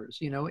gatekeepers.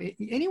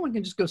 Anyone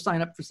can just go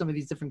sign up for some of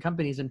these different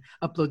companies and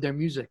upload their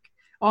music.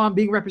 Oh, I'm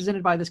being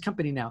represented by this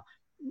company now.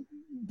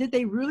 Did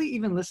they really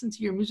even listen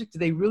to your music? Do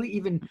they really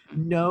even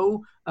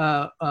know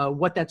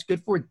what that's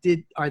good for?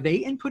 Are they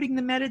inputting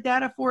the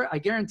metadata for it? I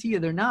guarantee you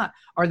they're not.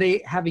 Are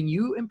they having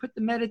you input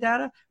the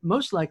metadata?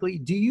 Most likely.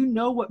 Do you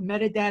know what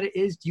metadata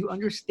is? Do you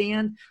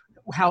understand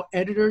how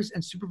editors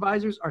and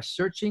supervisors are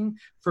searching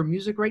for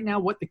music right now?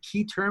 What the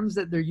key terms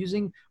that they're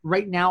using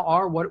right now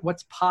are?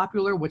 What's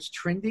popular? What's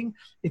trending?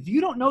 If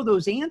you don't know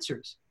those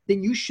answers,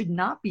 then you should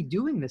not be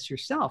doing this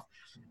yourself.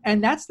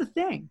 And that's the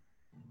thing.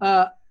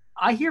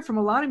 I hear from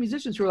a lot of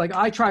musicians who are like,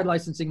 I tried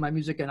licensing my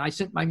music and I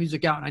sent my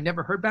music out and I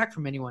never heard back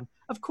from anyone.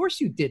 Of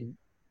course you didn't.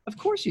 Of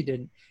course you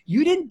didn't.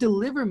 You didn't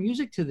deliver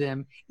music to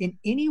them in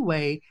any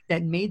way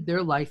that made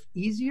their life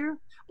easier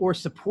or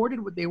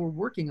supported what they were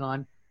working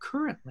on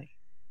currently,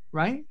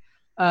 right?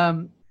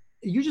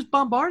 You just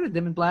bombarded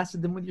them and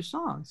blasted them with your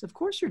songs. Of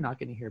course you're not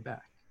going to hear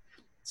back.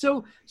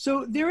 So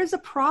there is a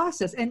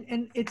process,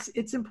 and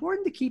it's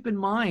important to keep in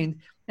mind.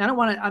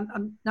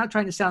 I'm not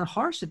trying to sound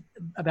harsh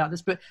about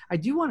this, but I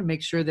do want to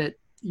make sure that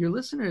your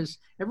listeners,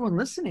 everyone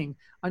listening,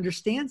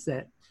 understands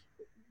that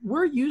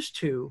we're used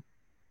to,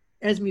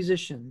 as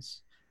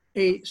musicians,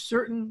 a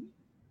certain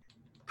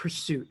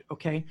pursuit.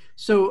 Okay.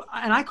 So,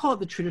 and I call it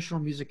the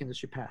traditional music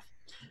industry path.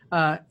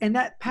 And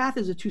that path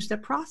is a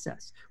two-step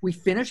process. We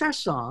finish our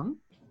song.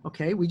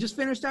 Okay, we just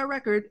finished our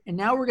record, and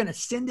now we're going to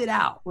send it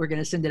out. We're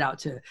going to send it out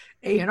to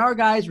A&R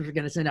guys. We're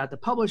going to send it out to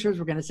publishers.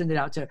 We're going to send it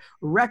out to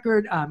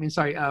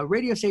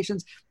radio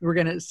stations. We're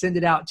going to send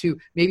it out to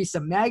maybe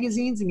some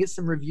magazines and get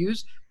some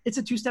reviews. It's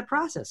a two-step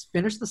process.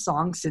 Finish the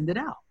song, send it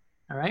out.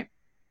 All right,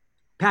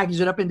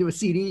 package it up into a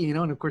CD,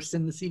 and of course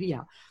send the CD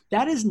out.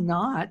 That is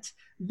not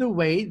the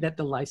way that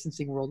the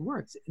licensing world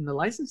works. In the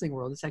licensing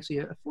world, it's actually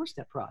a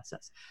four-step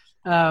process.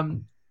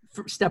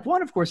 Step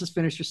one, of course, is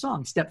finish your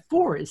song. Step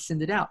 4 is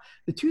send it out.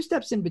 The 2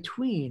 steps in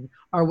between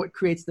are what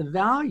creates the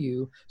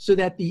value, so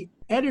that the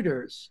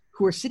editors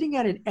who are sitting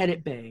at an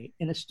edit bay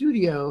in a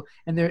studio,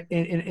 and they're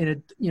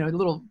in a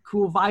little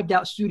cool vibed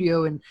out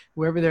studio and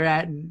wherever they're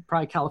at, in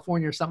probably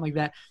California or something like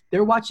that,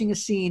 they're watching a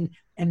scene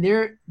and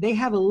they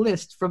have a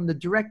list from the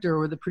director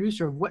or the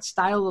producer of what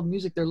style of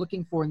music they're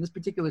looking for in this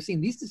particular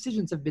scene. These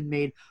decisions have been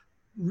made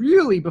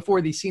really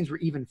before these scenes were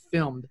even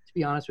filmed, to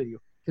be honest with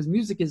you, because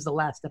music is the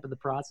last step of the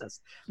process.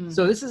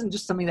 So this isn't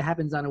just something that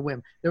happens on a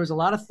whim. There was a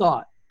lot of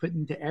thought put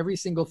into every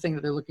single thing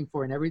that they're looking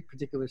for in every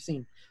particular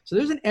scene. So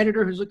there's an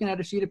editor who's looking at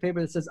a sheet of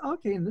paper that says,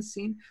 okay, in this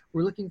scene,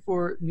 we're looking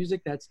for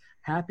music that's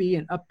happy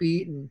and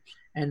upbeat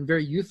and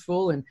very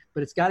youthful,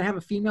 but it's got to have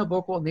a female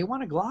vocal, and they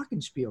want a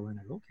glockenspiel in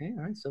it. Okay,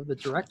 all right. So the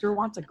director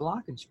wants a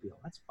glockenspiel.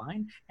 That's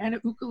fine. And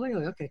a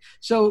ukulele. Okay.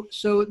 So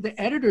the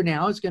editor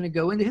now is going to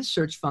go into his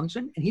search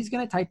function, and he's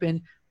going to type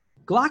in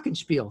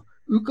glockenspiel,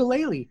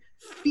 ukulele,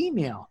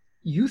 female,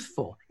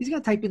 youthful. He's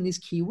going to type in these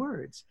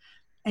keywords,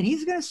 and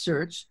he's going to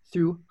search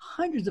through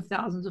hundreds of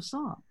thousands of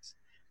songs.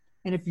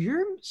 And if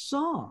your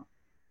song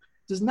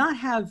does not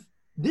have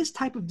this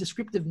type of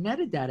descriptive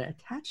metadata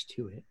attached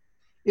to it,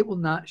 it will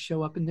not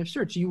show up in their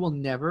search. You will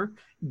never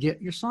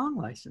get your song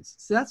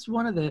licensed. So that's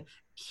one of the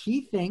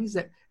key things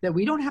that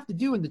we don't have to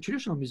do in the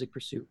traditional music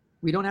pursuit.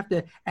 We don't have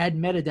to add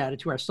metadata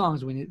to our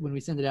songs when we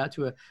send it out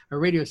to a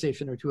radio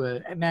station or to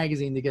a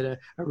magazine to get a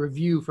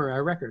review for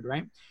our record,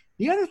 right?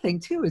 The other thing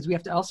too is we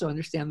have to also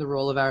understand the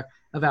role of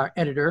our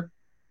editor.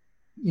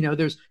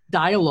 There's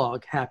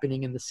dialogue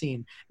happening in the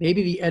scene.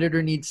 Maybe the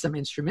editor needs some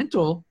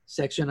instrumental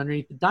section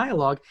underneath the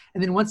dialogue,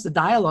 and then once the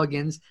dialogue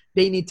ends,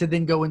 they need to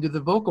then go into the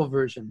vocal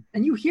version.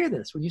 And you hear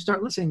this when you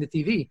start listening to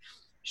TV.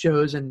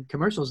 shows and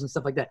commercials and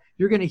stuff like that,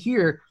 you're going to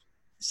hear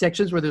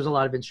sections where there's a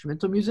lot of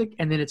instrumental music,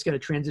 and then it's going to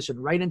transition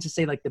right into,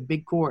 say, like the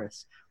big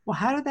chorus. Well,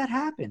 how did that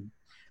happen?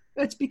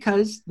 It's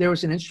because there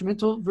was an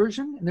instrumental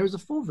version and there was a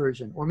full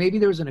version, or maybe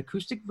there was an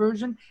acoustic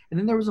version and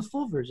then there was a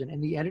full version,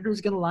 and the editor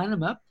is going to line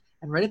them up,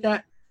 and right at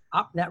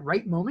that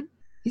right moment,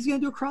 he's going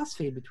to do a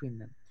crossfade between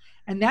them.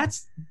 And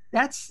that's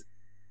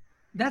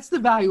the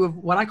value of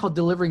what I call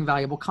delivering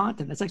valuable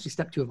content. That's actually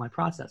step 2 of my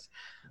process.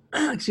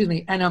 Excuse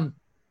me. And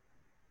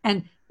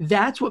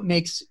that's what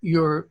makes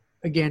your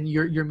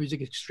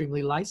music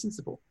extremely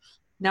licensable.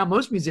 Now,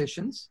 most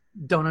musicians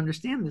don't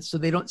understand this, so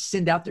they don't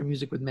send out their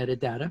music with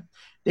metadata.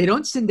 They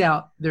don't send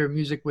out their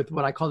music with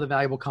what I call the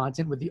valuable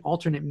content, with the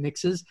alternate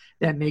mixes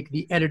that make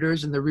the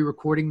editors and the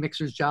re-recording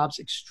mixers' jobs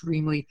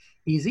extremely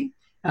easy.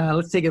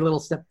 Let's take it a little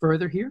step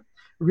further here.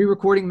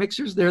 Re-recording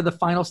mixers, they're the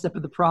final step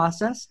of the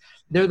process.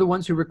 They're the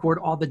ones who record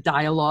all the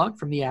dialogue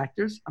from the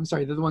actors.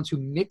 They're the ones who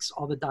mix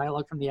all the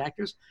dialogue from the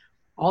actors.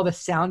 All the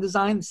sound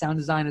design. The sound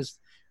design is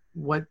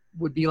what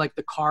would be like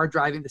the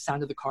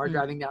sound of the car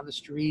driving down the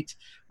street,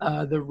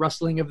 the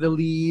rustling of the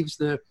leaves,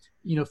 the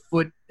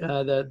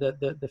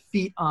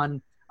feet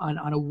on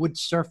a wood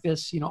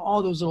surface,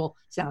 all those little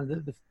sounds,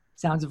 the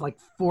sounds of like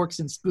forks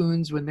and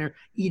spoons when they're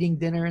eating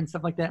dinner and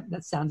stuff like that.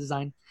 That's sound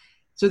design.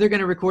 So they're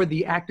going to record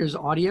the actor's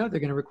audio. They're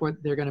going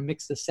to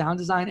mix the sound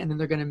design, and then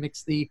they're going to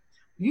mix the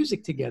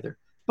music together.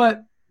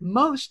 But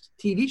most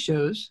TV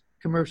shows,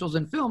 commercials,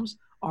 and films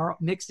are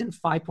mixed in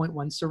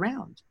 5.1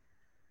 surround.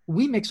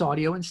 We mix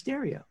audio and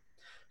stereo.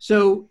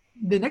 So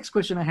the next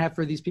question I have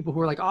for these people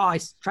who are like, oh, I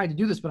tried to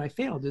do this, but I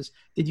failed, is,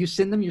 did you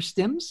send them your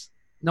stems?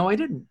 No, I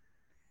didn't.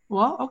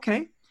 Well,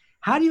 okay.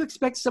 How do you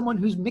expect someone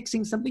who's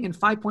mixing something in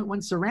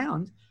 5.1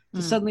 surround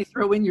to suddenly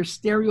throw in your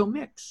stereo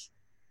mix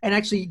and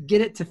actually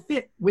get it to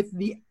fit with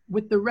the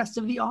rest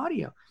of the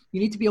audio? You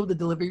need to be able to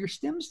deliver your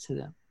stems to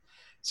them.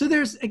 So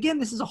this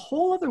is a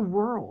whole other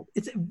world.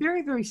 It's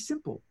very, very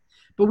simple.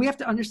 But we have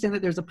to understand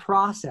that there's a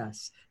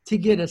process to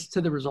get us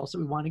to the results that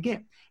we want to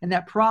get. And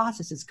that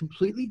process is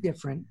completely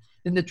different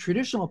than the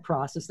traditional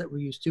process that we're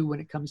used to when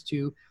it comes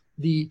to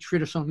the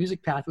traditional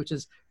music path, which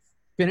is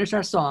finish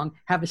our song,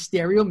 have a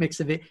stereo mix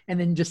of it, and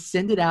then just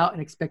send it out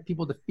and expect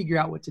people to figure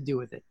out what to do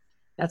with it.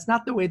 That's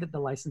not the way that the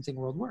licensing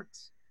world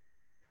works.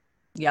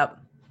 Yep,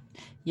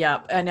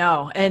 I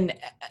know. And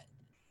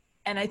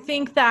I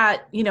think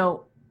that,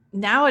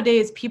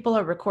 nowadays people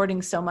are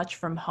recording so much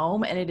from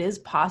home, and it is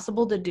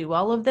possible to do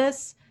all of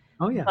this.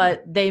 Oh yeah.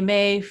 But they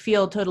may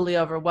feel totally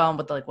overwhelmed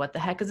with like, what the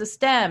heck is a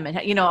stem,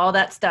 and all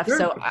that stuff. Sure.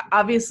 So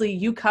obviously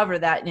you cover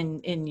that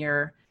in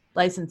your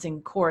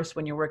licensing course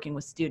when you're working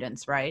with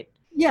students, right?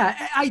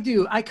 Yeah, I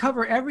do. I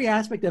cover every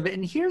aspect of it.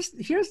 And here's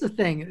the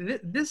thing.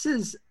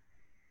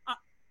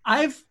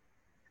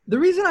 The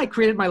reason I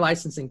created my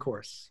licensing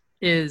course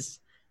is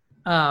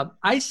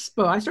I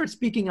started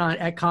speaking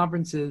at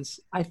conferences,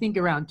 I think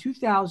around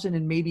 2000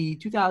 and maybe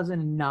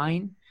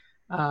 2009.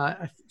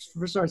 I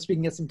first started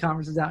speaking at some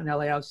conferences out in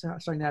LA. I was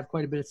starting to have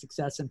quite a bit of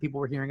success, and people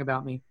were hearing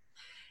about me.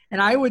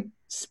 And I would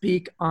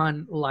speak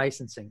on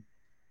licensing.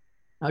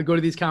 I'd go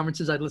to these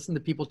conferences. I'd listen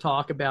to people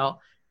talk about,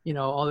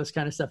 all this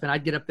kind of stuff. And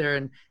I'd get up there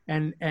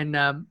and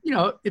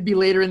it'd be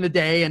later in the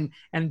day, and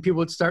people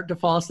would start to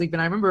fall asleep. And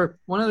I remember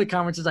one of the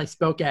conferences I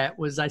spoke at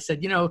was, I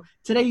said,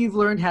 today you've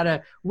learned how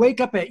to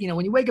wake up at,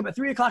 when you wake up at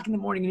 3 o'clock in the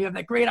morning and you have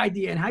that great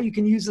idea and how you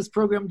can use this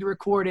program to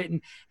record it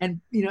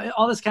and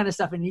all this kind of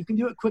stuff. And you can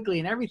do it quickly,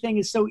 and everything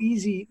is so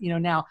easy,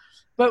 now.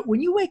 But when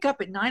you wake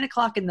up at 9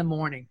 o'clock in the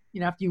morning,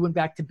 after you went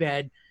back to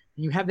bed,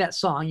 and you have that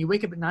song, you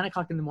wake up at 9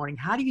 o'clock in the morning,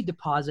 how do you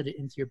deposit it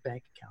into your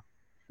bank account?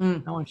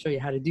 I want to show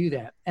you how to do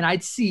that. And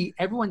I'd see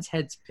everyone's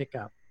heads pick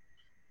up.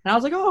 And I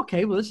was like, oh,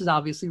 okay, well, this is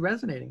obviously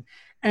resonating.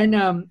 And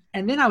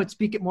then I would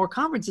speak at more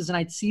conferences, and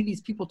I'd see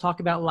these people talk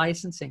about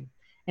licensing.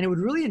 And it would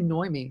really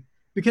annoy me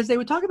because they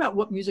would talk about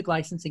what music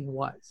licensing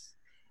was.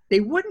 They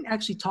wouldn't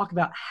actually talk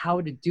about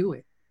how to do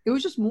it. It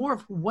was just more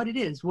of what it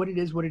is,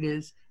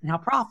 and how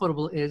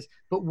profitable it is,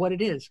 but what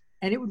it is.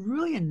 And it would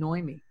really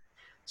annoy me.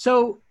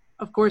 So,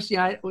 of course,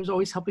 I was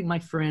always helping my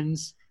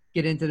friends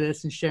get into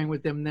this and sharing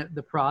with them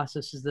the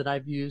processes that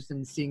I've used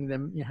and seeing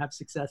them have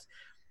success.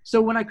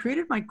 So when I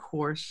created my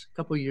course a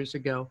couple of years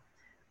ago,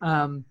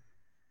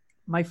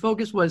 my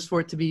focus was for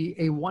it to be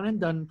a one and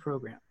done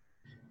program.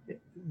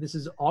 This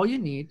is all you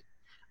need.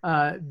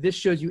 This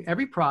shows you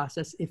every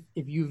process. If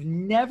you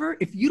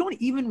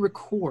don't even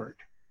record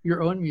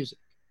your own music,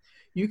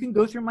 you can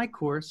go through my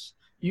course.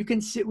 You can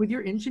sit with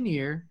your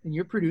engineer and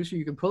your producer.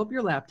 You can pull up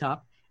your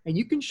laptop and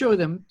you can show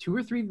them 2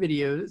 or 3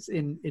 videos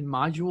in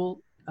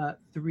module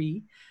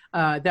 3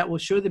 that will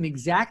show them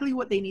exactly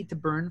what they need to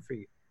burn for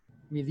you.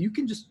 I mean,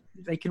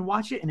 they can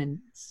watch it, and in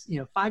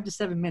 5 to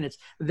 7 minutes,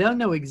 they'll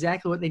know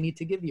exactly what they need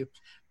to give you.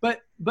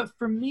 But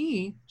for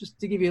me, just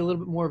to give you a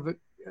little bit more of a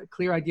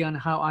clear idea on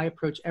how I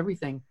approach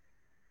everything,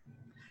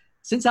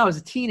 since I was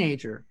a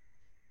teenager,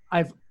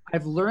 I've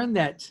learned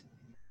that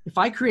if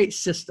I create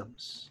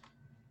systems,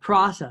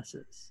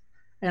 processes,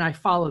 and I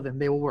follow them,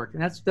 they will work.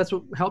 And that's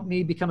what helped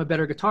me become a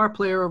better guitar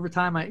player over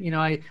time.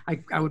 I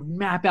would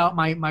map out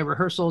my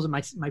rehearsals and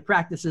my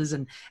practices,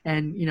 and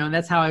and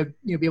that's how I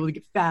be able to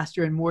get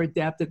faster and more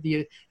adept at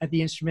the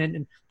instrument.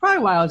 And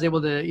probably why I was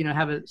able to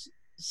have a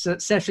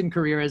session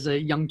career as a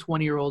young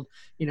 20-year-old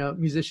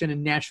musician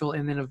in Nashville,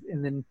 and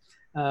then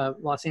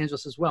Los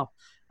Angeles as well.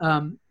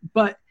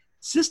 But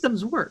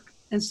systems work.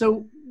 And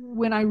so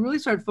when I really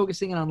started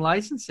focusing on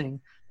licensing,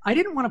 I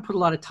didn't want to put a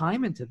lot of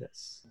time into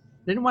this.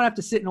 I didn't want to have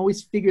to sit and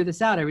always figure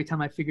this out every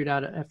time I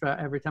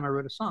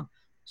wrote a song.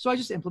 So I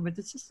just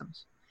implemented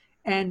systems.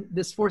 And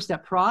this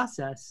 4-step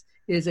process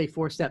is a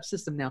 4-step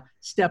system. Now,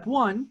 step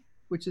 1,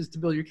 which is to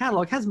build your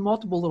catalog, has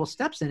multiple little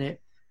steps in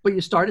it, but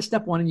you start at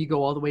step 1 and you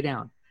go all the way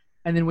down.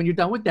 And then when you're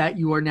done with that,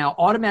 you are now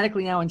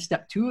automatically in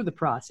step 2 of the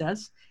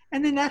process.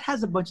 And then that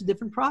has a bunch of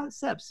different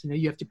steps.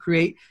 You have to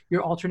create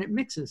your alternate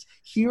mixes.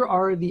 Here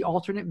are the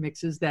alternate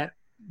mixes that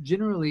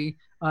generally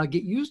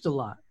get used a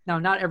lot. Now,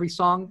 not every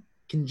song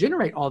can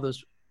generate all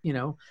those,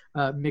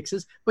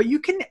 mixes, but you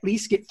can at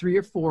least get 3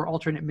 or 4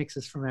 alternate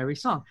mixes from every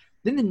song.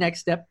 Then the next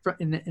step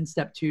in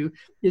step 2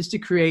 is to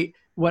create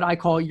what I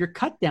call your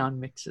cut down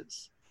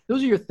mixes.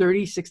 Those are your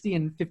 30, 60,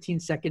 and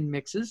 15-second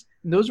mixes.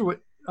 And those are what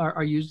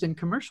are used in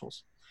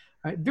commercials.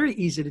 All right, very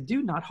easy to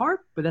do, not hard,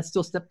 but that's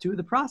still step 2 of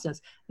the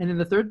process. And then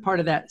the third part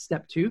of that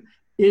step 2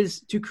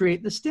 is to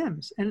create the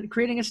stems. And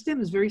creating a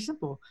stem is very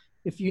simple.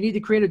 If you need to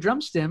create a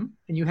drum stem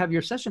and you have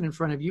your session in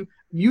front of you,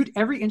 mute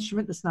every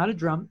instrument that's not a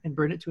drum and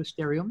burn it to a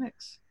stereo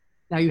mix.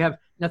 Now you have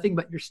nothing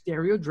but your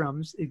stereo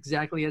drums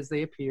exactly as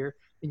they appear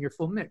in your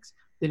full mix.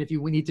 Then if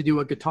you need to do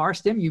a guitar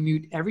stem, you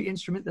mute every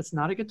instrument that's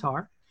not a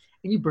guitar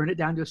and you burn it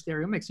down to a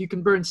stereo mix. You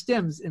can burn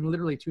stems in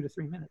literally 2 to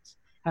 3 minutes,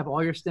 have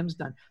all your stems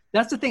done.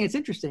 That's the thing. It's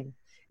interesting.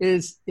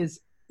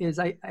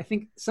 I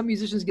think some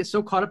musicians get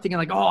so caught up thinking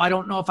like, oh, I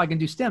don't know if I can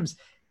do stems.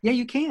 Yeah,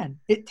 you can.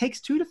 It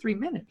takes 2 to 3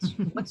 minutes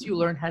once you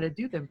learn how to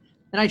do them.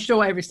 And I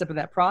show every step of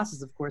that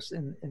process, of course,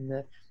 in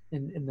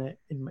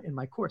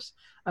my course.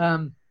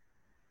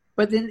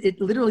 But then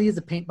it literally is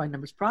a paint by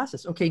numbers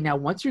process. Okay, now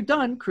once you're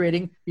done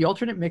creating the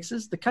alternate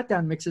mixes, the cut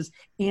down mixes,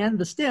 and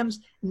the stems,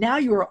 now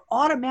you are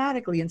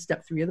automatically in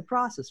step 3 of the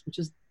process, which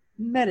is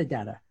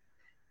metadata.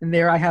 And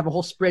there I have a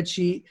whole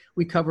spreadsheet.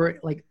 We cover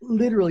like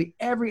literally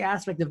every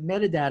aspect of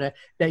metadata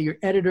that your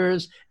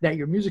editors, that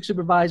your music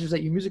supervisors,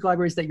 that your music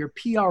libraries, that your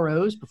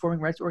PROs, performing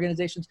rights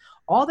organizations,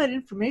 all that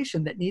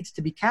information that needs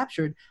to be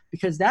captured,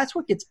 because that's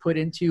what gets put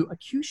into a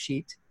cue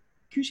sheet.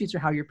 Cue sheets are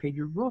how you're paid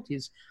your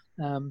royalties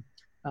in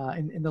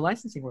the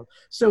licensing world.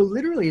 So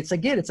literally it's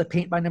a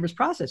paint by numbers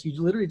process.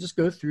 You literally just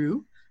go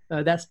through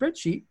that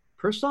spreadsheet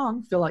per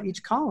song, fill out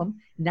each column.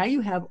 Now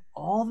you have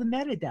all the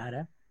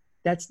metadata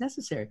that's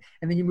necessary.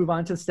 And then you move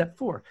on to step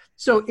 4.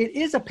 So it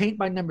is a paint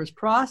by numbers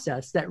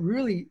process that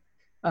really,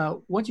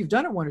 once you've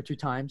done it 1 or 2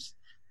 times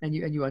and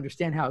you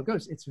understand how it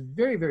goes, it's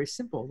very, very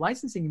simple.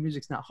 Licensing in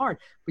music's not hard,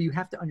 but you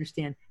have to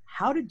understand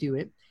how to do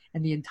it.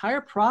 And the entire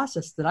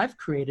process that I've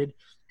created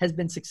has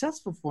been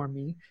successful for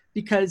me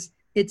because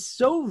it's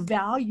so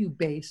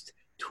value-based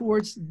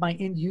towards my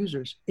end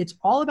users. It's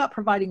all about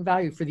providing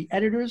value for the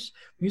editors,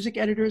 music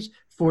editors,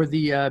 for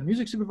the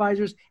music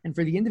supervisors, and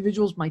for the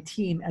individuals, my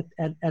team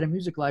at a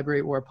music library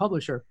or a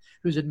publisher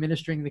who's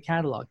administering the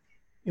catalog.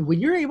 And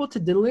when you're able to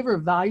deliver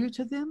value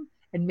to them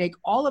and make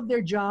all of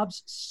their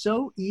jobs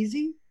so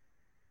easy,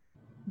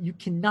 you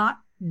cannot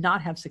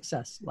not have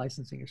success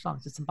licensing your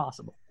songs. It's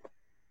impossible.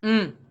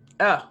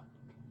 Oh,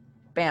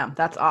 bam.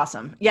 That's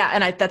awesome. Yeah.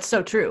 And that's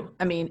so true.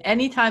 I mean,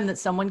 anytime that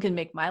someone can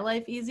make my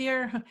life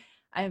easier,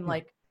 I'm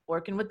like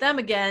working with them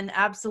again.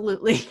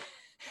 Absolutely.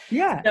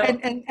 Yeah. So,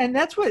 and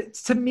that's what,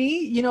 to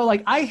me,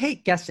 like I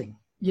hate guessing,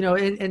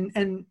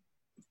 and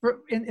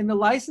in the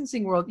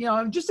licensing world,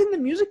 just in the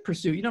music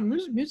pursuit,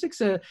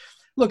 music's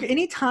look,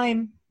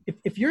 anytime,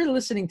 if you're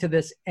listening to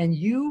this and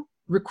you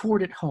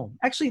record at home,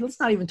 actually, let's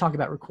not even talk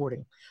about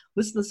recording.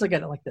 Let's look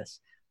at it like this.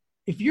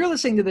 If you're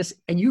listening to this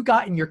and you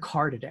got in your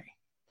car today,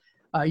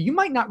 you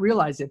might not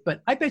realize it,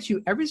 but I bet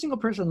you every single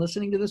person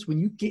listening to this, when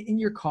you get in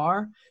your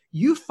car,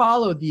 you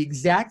follow the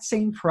exact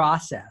same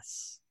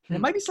process. And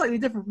it might be slightly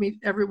different from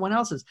everyone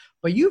else's,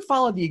 but you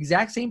follow the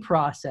exact same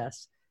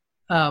process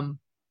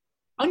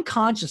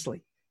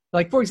unconsciously.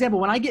 Like, for example,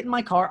 when I get in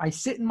my car, I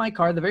sit in my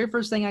car. The very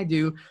first thing I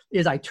do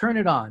is I turn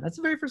it on. That's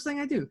the very first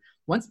thing I do.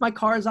 Once my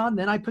car is on,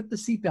 then I put the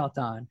seatbelt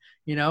on,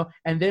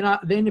 and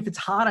then if it's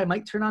hot, I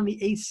might turn on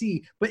the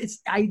AC. But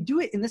I do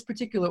it in this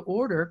particular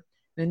order.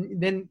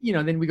 Then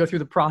we go through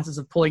the process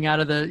of pulling out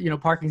of the,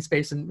 parking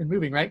space and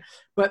moving, right?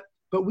 But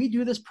we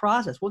do this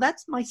process. Well,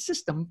 that's my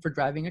system for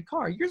driving a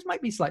car. Yours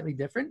might be slightly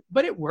different,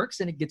 but it works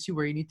and it gets you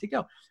where you need to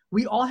go.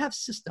 We all have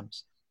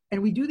systems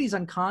and we do these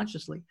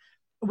unconsciously.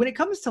 When it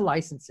comes to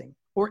licensing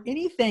or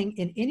anything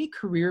in any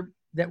career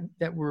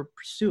that we're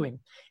pursuing,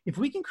 if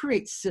we can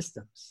create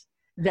systems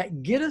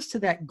that get us to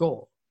that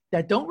goal,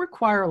 that don't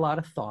require a lot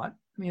of thought.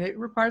 I mean, it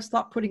requires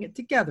thought putting it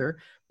together,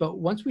 but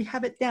once we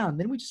have it down,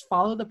 then we just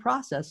follow the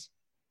process.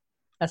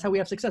 That's how we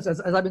have success.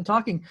 As I've been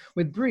talking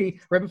with Bree,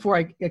 right before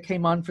I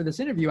came on for this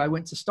interview, I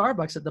went to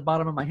Starbucks at the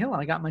bottom of my hill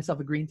and I got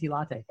myself a green tea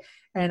latte.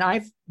 And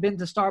I've been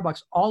to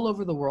Starbucks all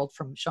over the world,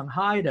 from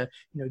Shanghai to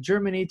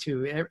Germany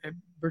to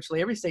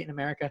virtually every state in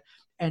America.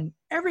 And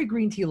every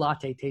green tea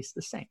latte tastes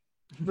the same,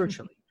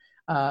 virtually.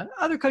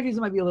 Other countries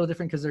it might be a little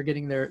different because they're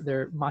getting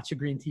their matcha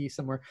green tea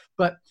somewhere.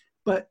 But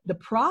the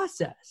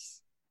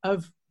process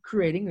of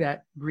creating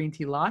that green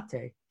tea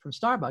latte from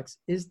Starbucks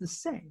is the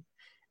same.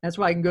 That's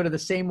why I can go to the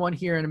same one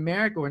here in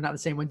America, or not the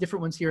same one,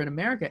 different ones here in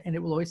America, and it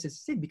will always say the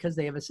same because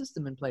they have a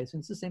system in place. And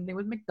it's the same thing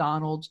with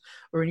McDonald's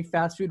or any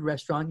fast food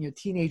restaurant.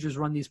 Teenagers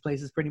run these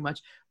places pretty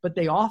much, but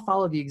they all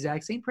follow the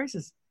exact same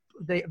process,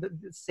 the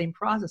same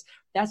process.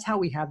 That's how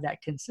we have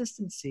that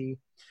consistency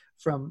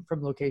from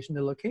location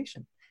to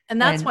location.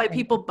 And that's why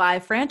people buy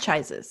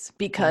franchises,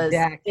 because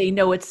they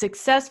know it's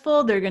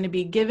successful. They're going to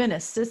be given a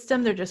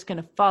system. They're just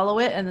going to follow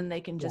it, and then they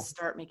can just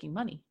start making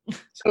money.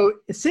 So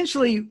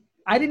essentially,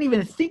 I didn't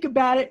even think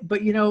about it,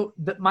 but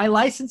my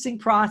licensing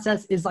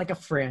process is like a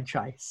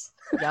franchise.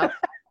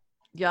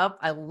 Yep.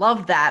 I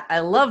love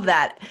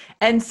that.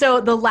 And so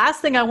the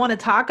last thing I want to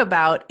talk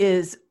about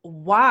is,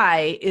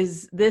 why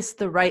is this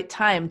the right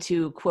time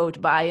to, quote,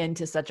 buy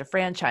into such a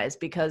franchise?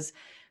 Because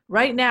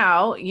right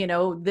now,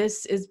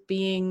 this is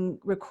being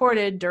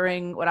recorded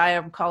during what I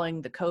am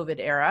calling the COVID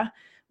era,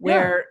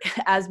 where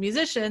as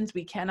musicians,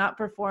 we cannot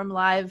perform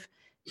live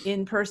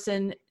in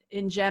person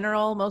in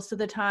general. Most of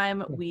the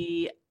time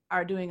we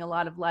are doing a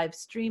lot of live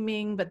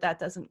streaming, but that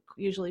doesn't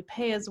usually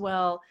pay as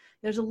well.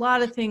 There's a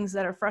lot of things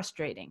that are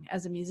frustrating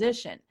as a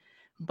musician.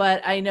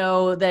 But I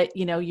know that,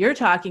 you're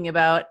talking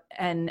about,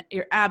 and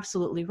you're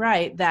absolutely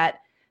right, that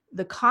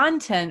the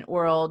content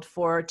world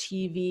for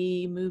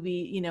TV,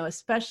 movie,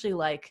 especially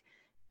like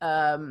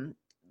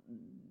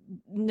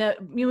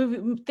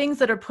things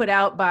that are put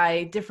out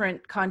by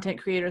different content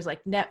creators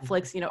like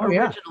Netflix,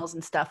 originals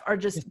and stuff are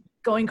just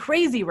going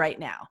crazy right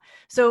now.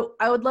 So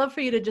I would love for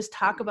you to just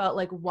talk about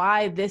like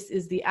why this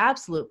is the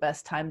absolute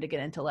best time to get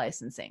into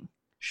licensing.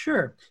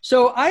 Sure.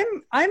 So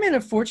I'm in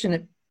a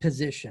fortunate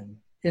position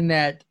in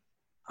that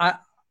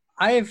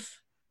I've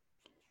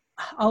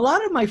a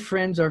lot of my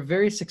friends are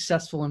very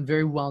successful and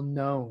very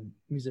well-known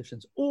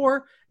musicians,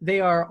 or they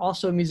are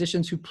also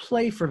musicians who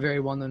play for very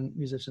well-known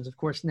musicians. Of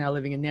course, now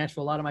living in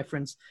Nashville, a lot of my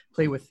friends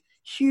play with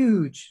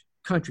huge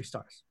country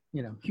stars,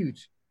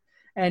 huge.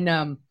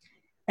 And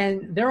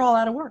they're all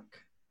out of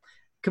work,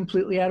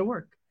 completely out of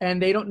work.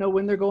 And they don't know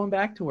when they're going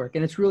back to work.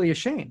 And it's really a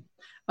shame.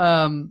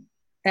 And,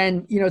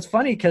 it's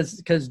funny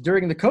because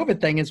during the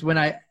COVID thing is when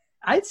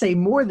I'd say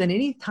more than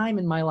any time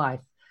in my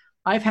life,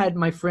 I've had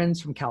my friends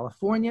from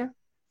California,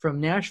 from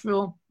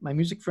Nashville, my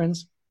music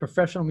friends,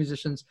 professional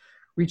musicians,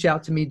 reach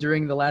out to me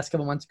during the last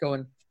couple months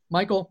going,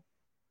 Michael,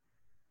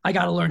 I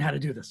got to learn how to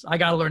do this. I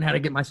got to learn how to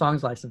get my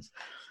songs licensed.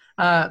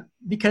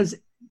 Because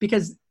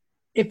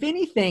if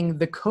anything,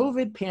 the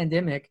COVID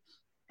pandemic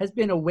has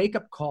been a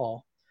wake-up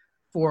call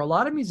for a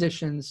lot of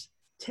musicians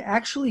to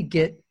actually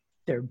get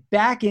their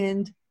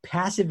back-end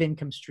passive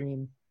income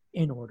stream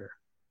in order.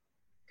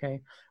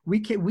 Okay.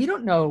 We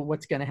don't know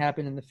what's going to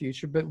happen in the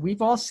future, but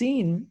we've all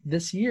seen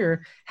this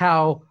year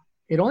how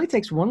it only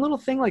takes one little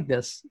thing like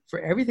this for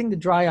everything to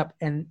dry up.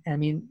 And I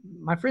mean,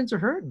 my friends are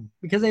hurting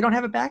because they don't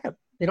have a backup.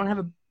 They don't have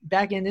a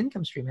back-end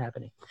income stream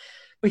happening.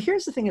 But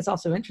here's the thing that's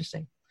also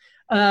interesting.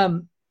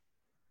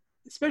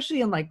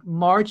 Especially in like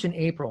March and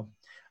April,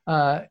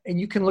 and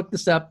you can look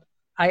this up.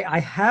 I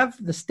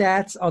have the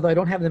stats, although I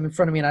don't have them in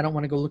front of me and I don't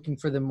want to go looking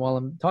for them while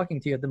I'm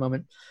talking to you at the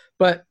moment.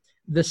 But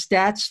the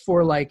stats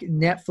for like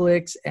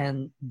Netflix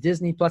and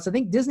Disney Plus, I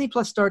think Disney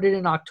Plus started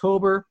in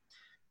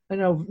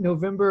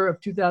November of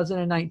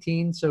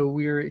 2019. So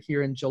we're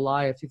here in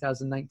July of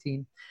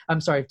 2019.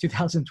 I'm sorry,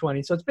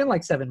 2020. So it's been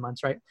like 7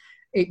 months, right?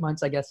 8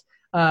 months, I guess.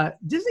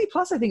 Disney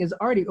Plus, I think, is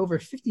already over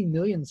 50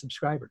 million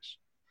subscribers.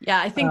 Yeah,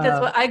 I think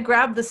that's what I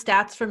grabbed the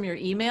stats from your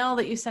email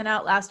that you sent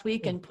out last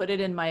week and put it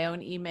in my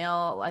own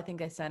email. I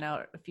think I sent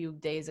out a few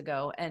days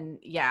ago, and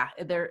yeah,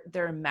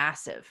 they're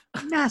massive.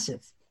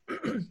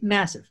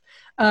 Massive.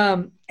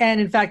 And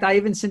in fact, I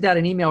even sent out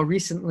an email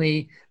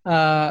recently.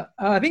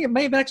 I think it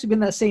may have actually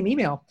been that same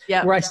email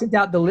where I sent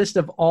out the list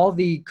of all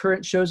the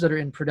current shows that are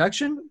in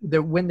production,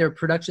 when their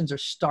productions are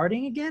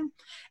starting again,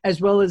 as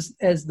well as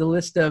the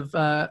list of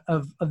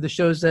the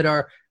shows that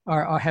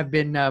have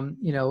been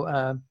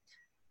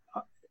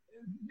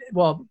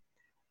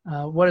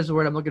what is the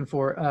word I'm looking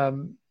for?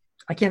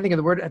 I can't think of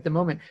the word at the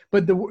moment,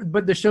 but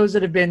the shows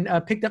that have been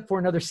picked up for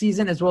another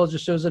season, as well as the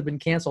shows that have been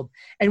canceled.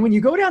 And when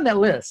you go down that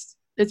list,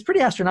 it's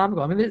pretty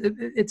astronomical. I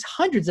mean, it's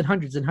hundreds and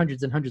hundreds and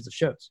hundreds and hundreds of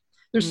shows.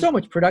 There's so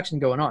much production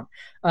going on.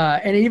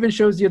 And it even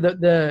shows you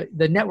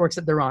the networks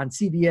that they're on: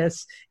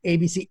 CBS,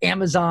 ABC,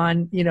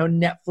 Amazon,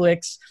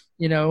 Netflix,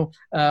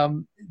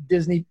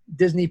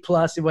 Disney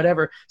Plus, and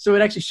whatever. So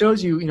it actually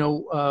shows you,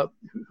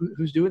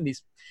 who's doing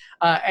these.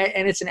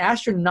 And it's an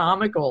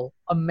astronomical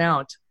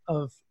amount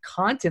of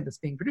content that's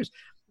being produced.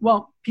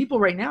 Well, people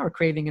right now are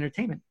craving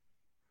entertainment.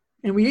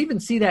 And we even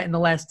see that in the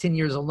last 10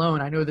 years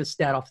alone. I know this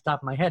stat off the top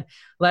of my head.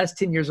 Last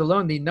 10 years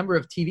alone, the number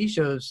of TV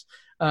shows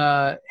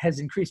has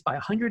increased by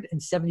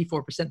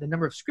 174%, the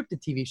number of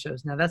scripted TV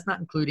shows. Now, that's not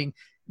including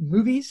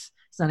movies.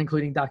 It's not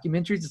including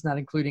documentaries. It's not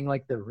including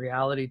like the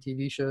reality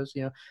TV shows.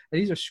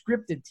 These are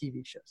scripted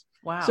TV shows.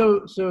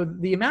 Wow. So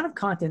the amount of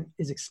content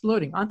is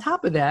exploding. On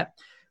top of that,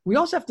 we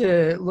also have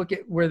to look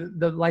at where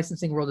the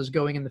licensing world is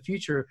going in the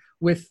future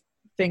with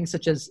things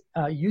such as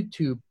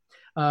YouTube,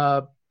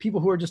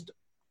 people who are just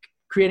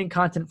creating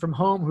content from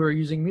home who are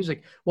using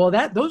music. Well,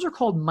 those are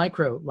called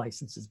micro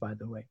licenses, by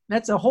the way.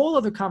 That's a whole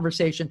other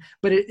conversation,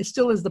 but it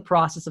still is the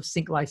process of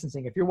sync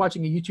licensing. If you're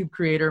watching a YouTube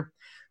creator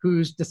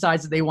who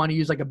decides that they want to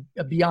use like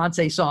a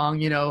Beyonce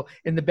song,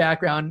 in the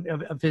background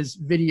of his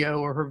video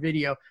or her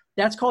video,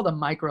 that's called a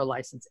micro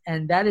license.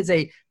 And that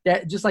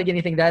just like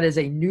anything, that is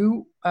a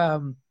new, a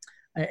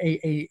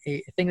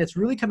thing that's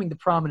really coming to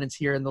prominence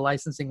here in the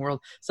licensing world,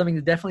 something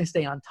to definitely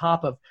stay on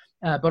top of,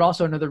 but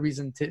also another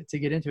reason to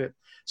get into it.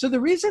 So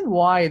the reason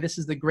why this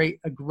is a great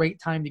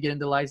time to get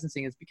into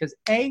licensing is because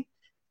it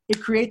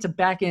creates a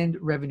back-end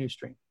revenue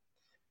stream.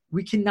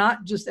 We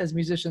cannot just as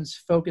musicians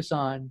focus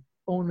on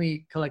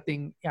only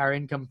collecting our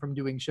income from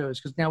doing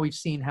shows, because now we've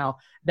seen how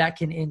that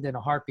can end in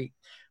a heartbeat.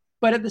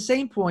 But at the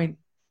same point,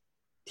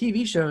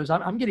 TV shows,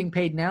 I'm getting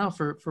paid now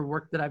for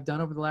work that I've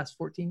done over the last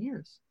 14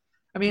 years.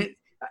 I mean,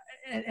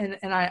 and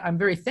I'm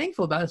very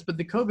thankful about this, but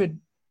the COVID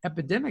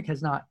epidemic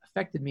has not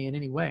affected me in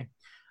any way.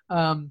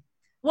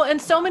 Well, in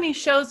so many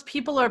shows,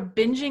 people are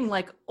binging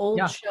like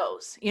old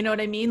shows. You know what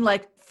I mean?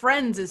 Like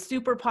Friends is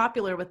super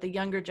popular with the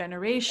younger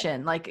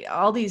generation. Like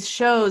all these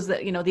shows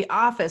that, The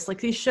Office, like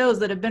these shows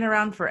that have been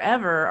around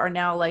forever are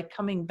now like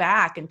coming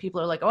back, and people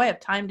are like, oh, I have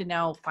time to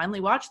now finally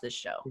watch this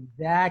show.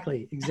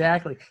 Exactly.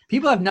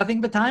 People have nothing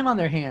but time on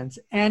their hands.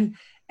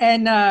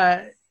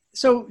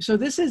 So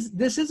this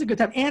is a good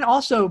time. And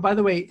also, by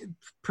the way,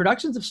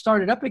 productions have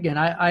started up again.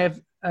 I have,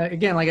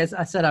 again, like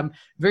I said, I'm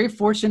very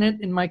fortunate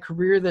in my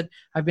career that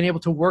I've been able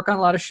to work on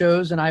a lot of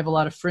shows, and I have a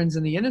lot of friends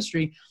in the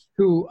industry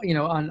who,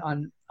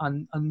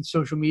 on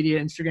social media,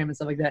 Instagram and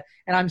stuff like that.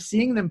 And I'm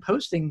seeing them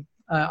posting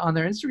on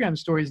their Instagram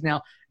stories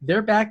now.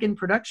 They're back in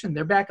production.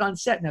 They're back on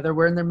set. Now they're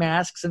wearing their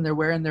masks and they're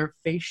wearing their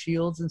face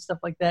shields and stuff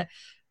like that.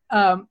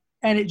 And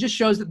it just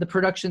shows that the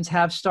productions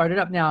have started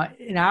up. Now,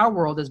 in our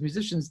world as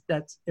musicians,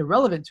 that's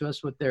irrelevant to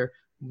us what they're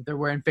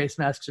wearing face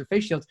masks or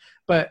face shields.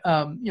 But,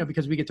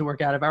 because we get to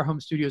work out of our home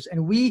studios,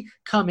 and we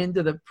come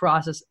into the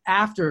process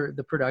after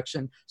the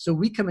production. So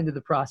we come into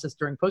the process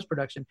during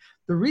post-production.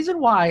 The reason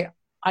why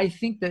I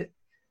think that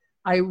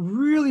I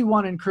really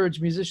want to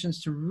encourage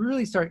musicians to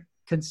really start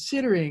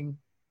considering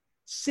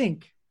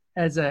sync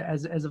as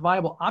a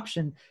viable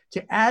option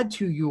to add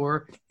to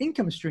your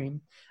income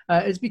stream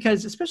is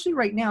because, especially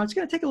right now, it's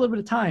going to take a little bit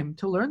of time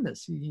to learn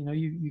this.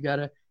 You got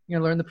to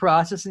learn the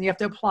process, and you have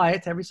to apply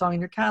it to every song in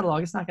your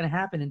catalog. It's not going to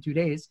happen in 2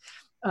 days.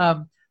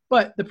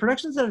 But the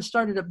productions that have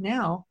started up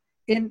now,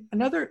 in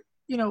another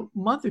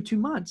month or 2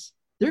 months,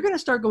 they're going to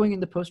start going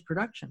into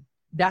post-production.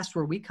 That's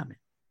where we come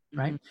in,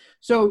 right?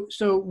 Mm-hmm.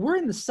 So we're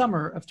in the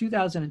summer of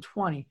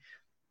 2020.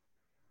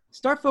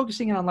 Start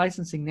focusing on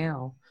licensing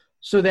now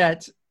so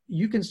that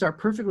you can start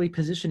perfectly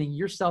positioning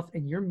yourself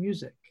and your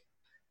music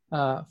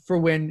for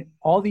when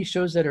all these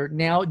shows that are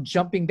now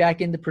jumping back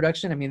into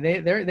production. I mean,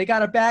 they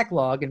got a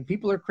backlog, and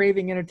people are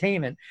craving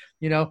entertainment,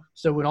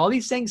 So when all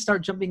these things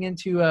start jumping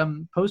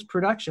into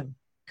post-production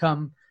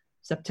come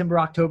September,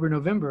 October,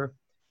 November,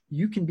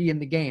 you can be in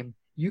the game.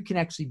 You can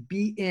actually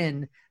be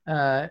in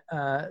a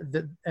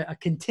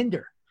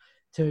contender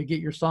to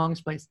get your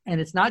songs placed. And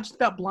it's not just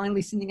about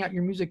blindly sending out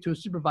your music to a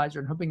supervisor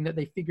and hoping that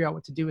they figure out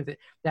what to do with it.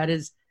 That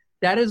is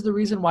the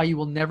reason why you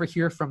will never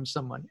hear from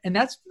someone. And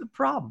that's the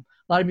problem.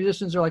 A lot of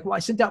musicians are like, well, I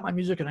sent out my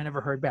music and I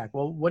never heard back.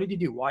 Well, what did you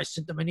do? Well, I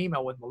sent them an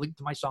email with a link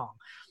to my song.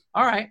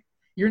 All right.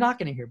 You're not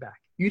going to hear back.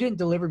 You didn't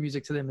deliver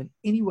music to them in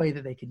any way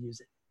that they could use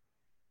it.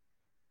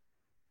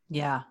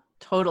 Yeah,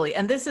 totally.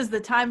 And this is the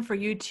time for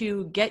you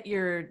to get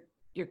your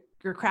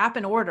crap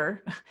in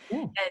order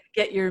and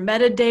get your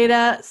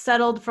metadata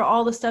settled for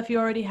all the stuff you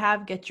already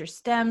have, get your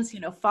stems,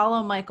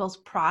 follow Michael's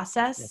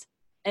process.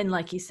 Yeah. And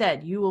like you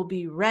said, you will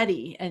be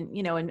ready and,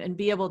 and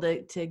be able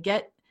to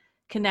get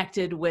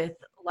connected with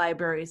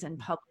libraries and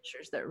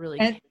publishers that really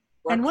can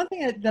work. And one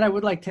thing that I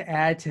would like to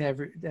add to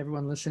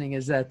everyone listening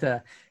is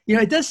that,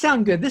 it does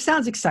sound good. This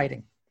sounds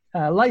exciting.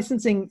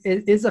 Licensing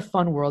is a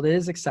fun world. It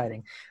is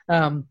exciting.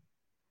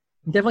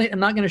 Definitely, I'm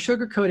not going to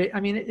sugarcoat it.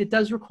 I mean, it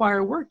does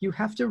require work. You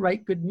have to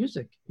write good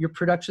music. Your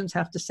productions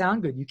have to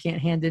sound good. You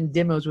can't hand in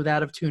demos with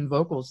out-of-tune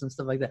vocals and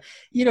stuff like that.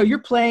 You're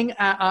playing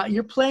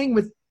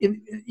with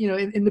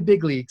in the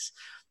big leagues.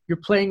 You're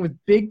playing with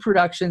big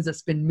productions that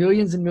spend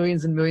millions and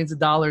millions and millions of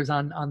dollars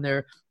on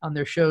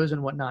their shows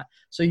and whatnot.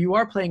 So you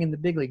are playing in the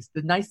big leagues.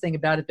 The nice thing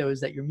about it, though, is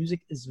that your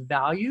music is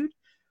valued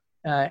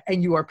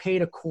and you are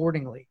paid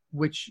accordingly,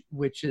 which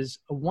is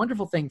a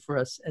wonderful thing for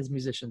us as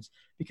musicians,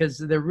 because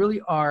there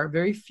really are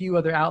very few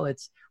other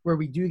outlets where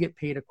we do get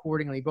paid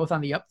accordingly, both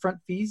on the upfront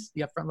fees,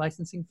 the upfront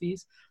licensing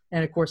fees,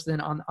 and of course then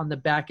on the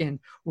back end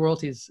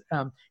royalties.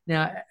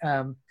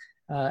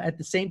 At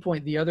the same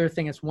point, the other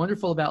thing that's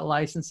wonderful about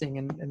licensing,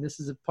 and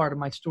this is a part of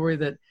my story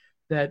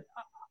that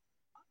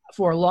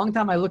for a long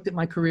time, I looked at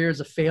my career as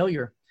a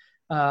failure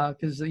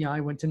because, I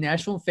went to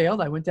Nashville and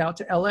failed. I went out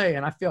to LA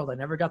and I failed. I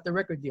never got the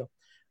record deal.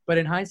 But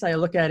in hindsight, I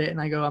look at it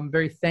and I go, I'm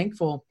very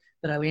thankful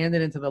that I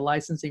landed into the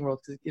licensing world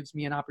because it gives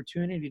me an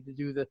opportunity to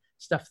do the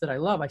stuff that I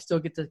love. I still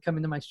get to come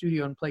into my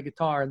studio and play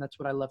guitar, and that's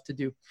what I love to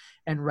do,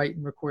 and write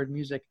and record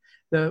music.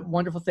 The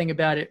wonderful thing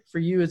about it for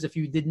you is if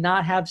you did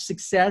not have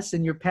success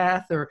in your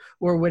path or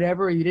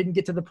whatever, or you didn't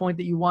get to the point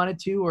that you wanted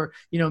to, or,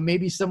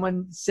 maybe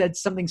someone said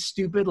something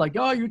stupid like,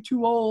 oh, you're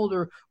too old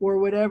or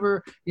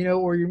whatever,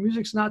 or your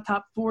music's not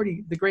top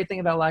 40. The great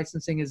thing about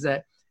licensing is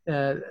that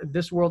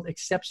this world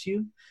accepts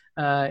you,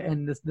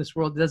 and this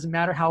world doesn't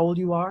matter how old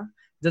you are.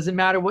 Doesn't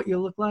matter what you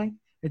look like.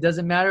 It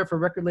doesn't matter if a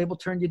record label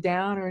turned you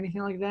down or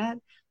anything like that.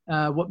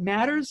 What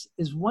matters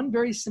is one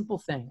very simple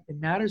thing. It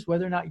matters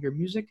whether or not your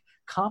music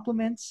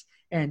complements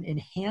and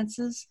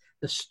enhances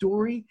the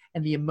story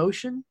and the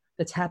emotion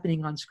that's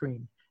happening on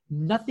screen.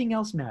 Nothing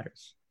else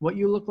matters. What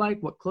you look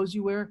like, what clothes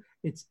you wear,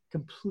 it's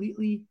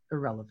completely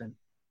irrelevant.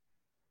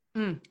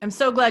 I'm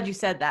so glad you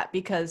said that,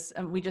 because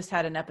we just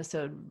had an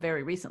episode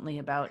very recently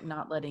about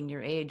not letting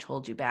your age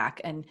hold you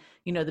back. And,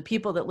 the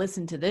people that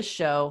listen to this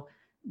show,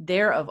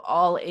 they're of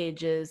all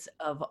ages,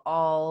 of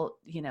all,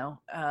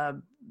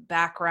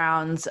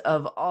 backgrounds,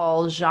 of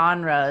all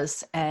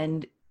genres,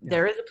 and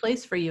there is a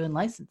place for you in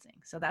licensing.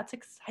 So that's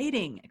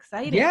exciting.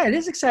 Yeah, it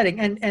is exciting.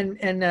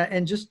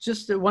 And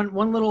just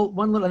one little,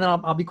 and then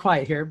I'll be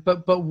quiet here,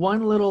 but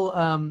one little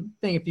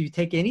thing, if you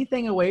take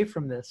anything away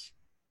from this,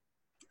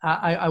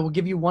 I will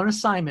give you one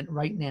assignment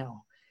right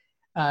now.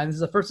 This is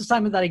the first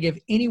assignment that I give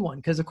anyone,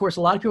 because of course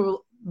a lot of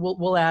people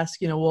will ask,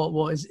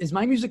 well, is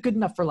my music good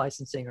enough for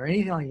licensing or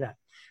anything like that?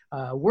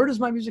 Where does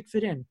my music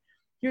fit in?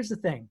 Here's the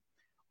thing.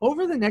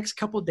 Over the next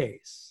couple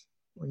days,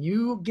 when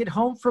you get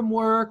home from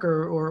work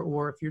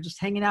or if you're just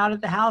hanging out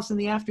at the house in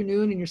the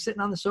afternoon and you're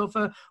sitting on the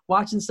sofa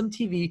watching some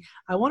TV,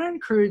 I want to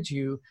encourage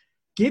you,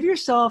 give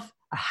yourself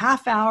a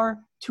half hour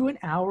to an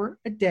hour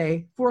a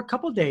day for a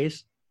couple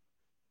days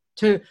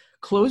to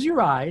close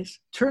your eyes,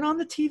 turn on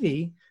the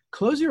TV,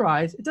 close your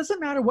eyes. It doesn't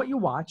matter what you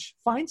watch.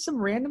 Find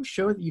some random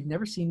show that you've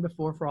never seen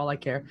before, for all I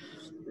care.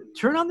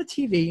 Turn on the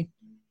TV,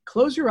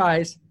 close your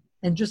eyes,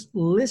 and just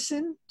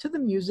listen to the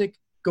music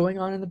going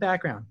on in the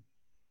background.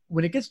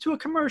 When it gets to a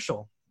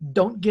commercial,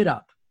 don't get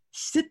up.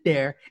 Sit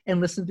there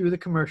and listen through the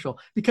commercial,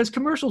 because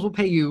commercials will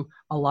pay you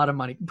a lot of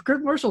money.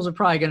 Commercials are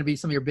probably going to be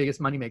some of your biggest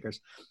money makers.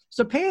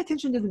 So pay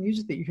attention to the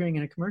music that you're hearing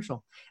in a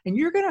commercial. And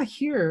you're going to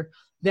hear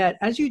that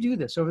as you do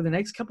this over the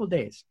next couple of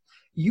days,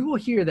 you will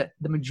hear that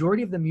the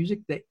majority of the music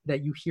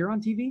that you hear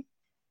on TV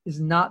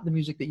is not the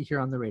music that you hear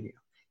on the radio.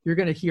 You're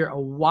going to hear a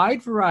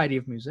wide variety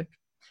of music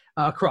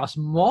across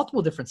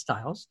multiple different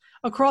styles,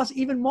 across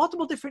even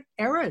multiple different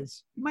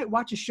eras. You might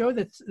watch a show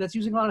that's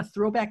using a lot of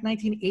throwback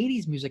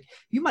 1980s music.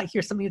 You might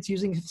hear something that's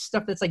using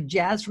stuff that's like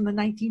jazz from the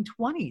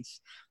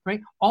 1920s,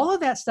 right? All of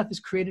that stuff is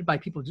created by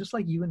people just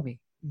like you and me,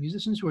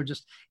 musicians who are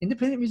just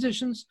independent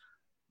musicians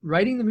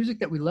writing the music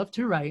that we love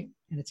to write,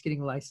 and it's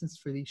getting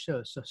licensed for these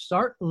shows. So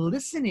start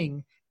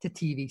listening to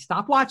TV.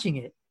 Stop watching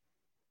it.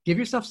 Give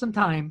yourself some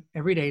time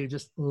every day to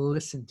just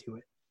listen to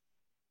it.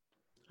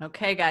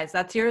 Okay, guys,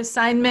 that's your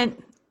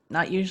assignment.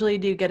 Not usually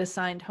do you get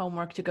assigned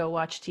homework to go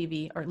watch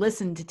TV or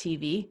listen to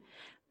TV.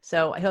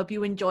 So I hope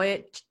you enjoy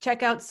it.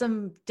 Check out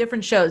some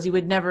different shows you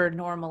would never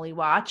normally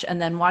watch,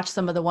 and then watch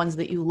some of the ones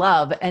that you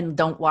love and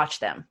don't watch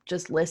them.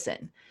 Just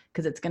listen,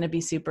 because it's going to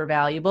be super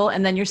valuable.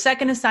 And then your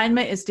second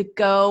assignment is to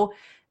go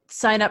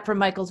sign up for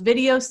Michael's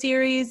video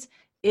series.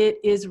 It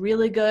is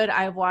really good.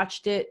 I've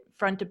watched it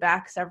front to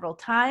back several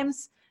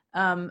times.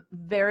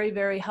 Very,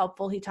 very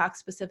helpful. He talks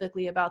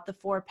specifically about the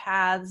 4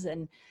 paths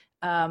and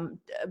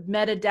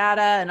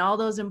metadata and all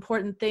those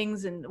important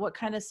things and what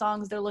kind of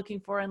songs they're looking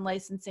for in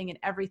licensing and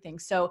everything.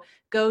 So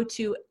go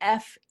to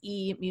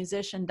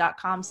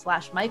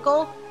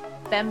femusician.com/Michael,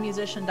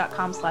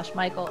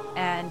 femmusician.com/Michael,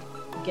 and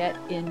get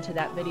into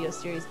that video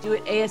series. Do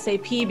it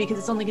ASAP, because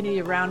it's only going to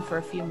be around for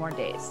a few more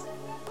days.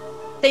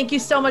 Thank you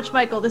so much,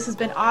 Michael. This has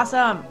been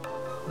awesome.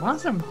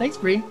 Awesome. Thanks,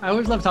 Bree. I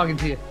always love talking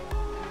to you.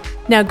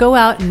 Now go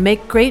out and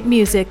make great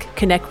music,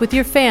 connect with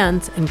your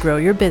fans, and grow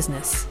your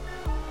business.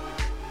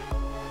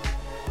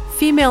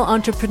 Female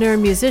Entrepreneur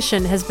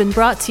Musician has been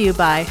brought to you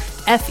by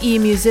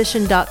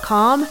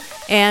femusician.com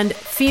and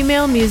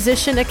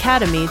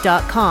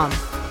femalemusicianacademy.com,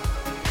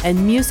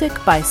 and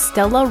music by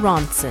Stella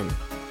Ronson.